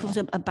putting it. And of course,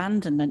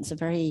 abandonment's a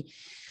very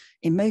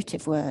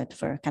emotive word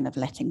for a kind of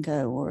letting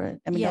go, or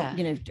not,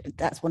 you know,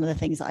 that's one of the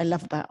things that I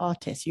love about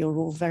artists. You're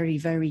all very,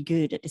 very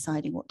good at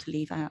deciding what to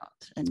leave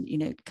out and, you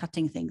know,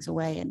 cutting things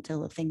away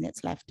until the thing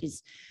that's left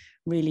is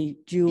really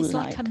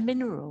jewel-like. It's like a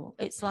mineral.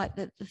 It's like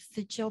the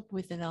job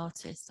with an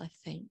artist, I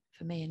think,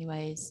 for me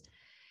anyway, is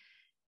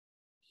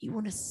you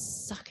want to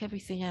suck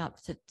everything out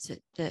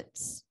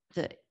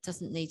that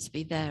doesn't need to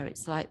be there.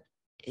 It's like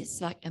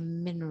a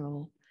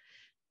mineral.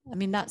 I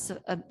mean, that's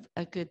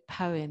a good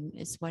poem,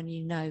 is when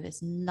you know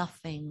there's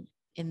nothing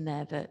in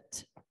there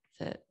that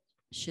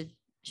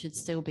should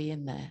still be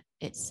in there.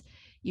 It's,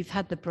 you've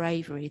had the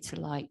bravery to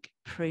like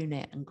prune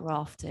it and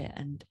graft it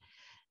and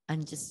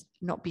just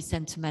not be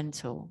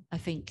sentimental. I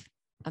think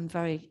I'm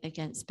very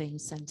against being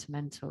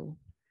sentimental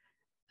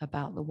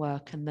about the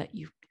work, and that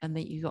you've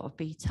got to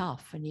be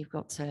tough, and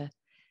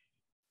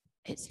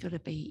it's got to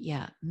be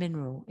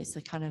mineral. It's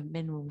a kind of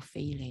mineral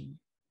feeling.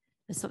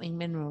 There's something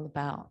mineral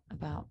about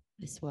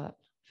this work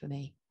for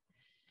me.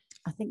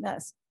 I think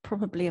that's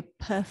probably a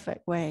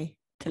perfect place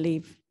to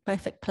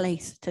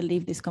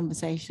leave this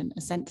conversation,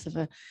 a sense of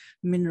a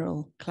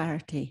mineral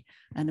clarity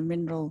and a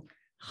mineral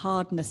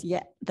hardness,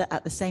 yet that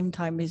at the same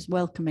time is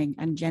welcoming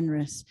and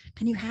generous.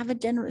 Can you have a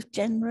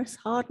generous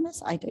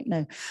hardness? I don't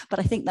know, but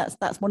I think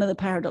that's one of the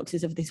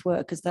paradoxes of this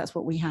work, because that's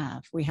what we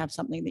have. We have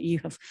something that you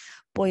have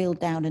boiled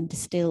down and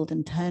distilled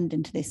and turned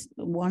into this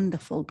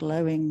wonderful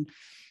glowing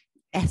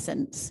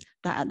essence,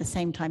 that at the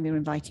same time you're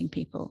inviting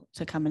people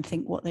to come and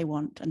think what they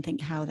want and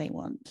think how they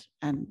want,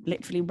 and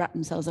literally wrap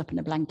themselves up in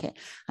a blanket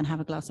and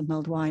have a glass of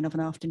mulled wine of an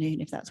afternoon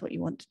if that's what you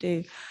want to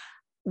do,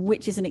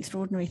 which is an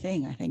extraordinary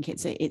thing. I think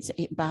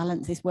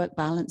this work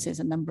balances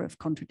a number of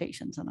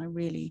contradictions, and I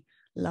really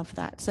love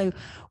that. So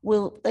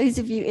will those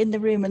of you in the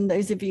room and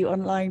those of you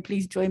online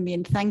please join me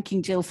in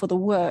thanking Jyll for the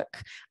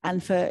work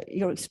and for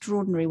your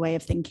extraordinary way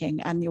of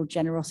thinking and your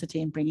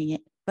generosity in bringing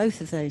both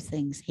of those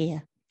things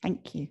here.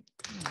 Thank you.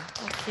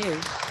 Thank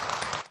you.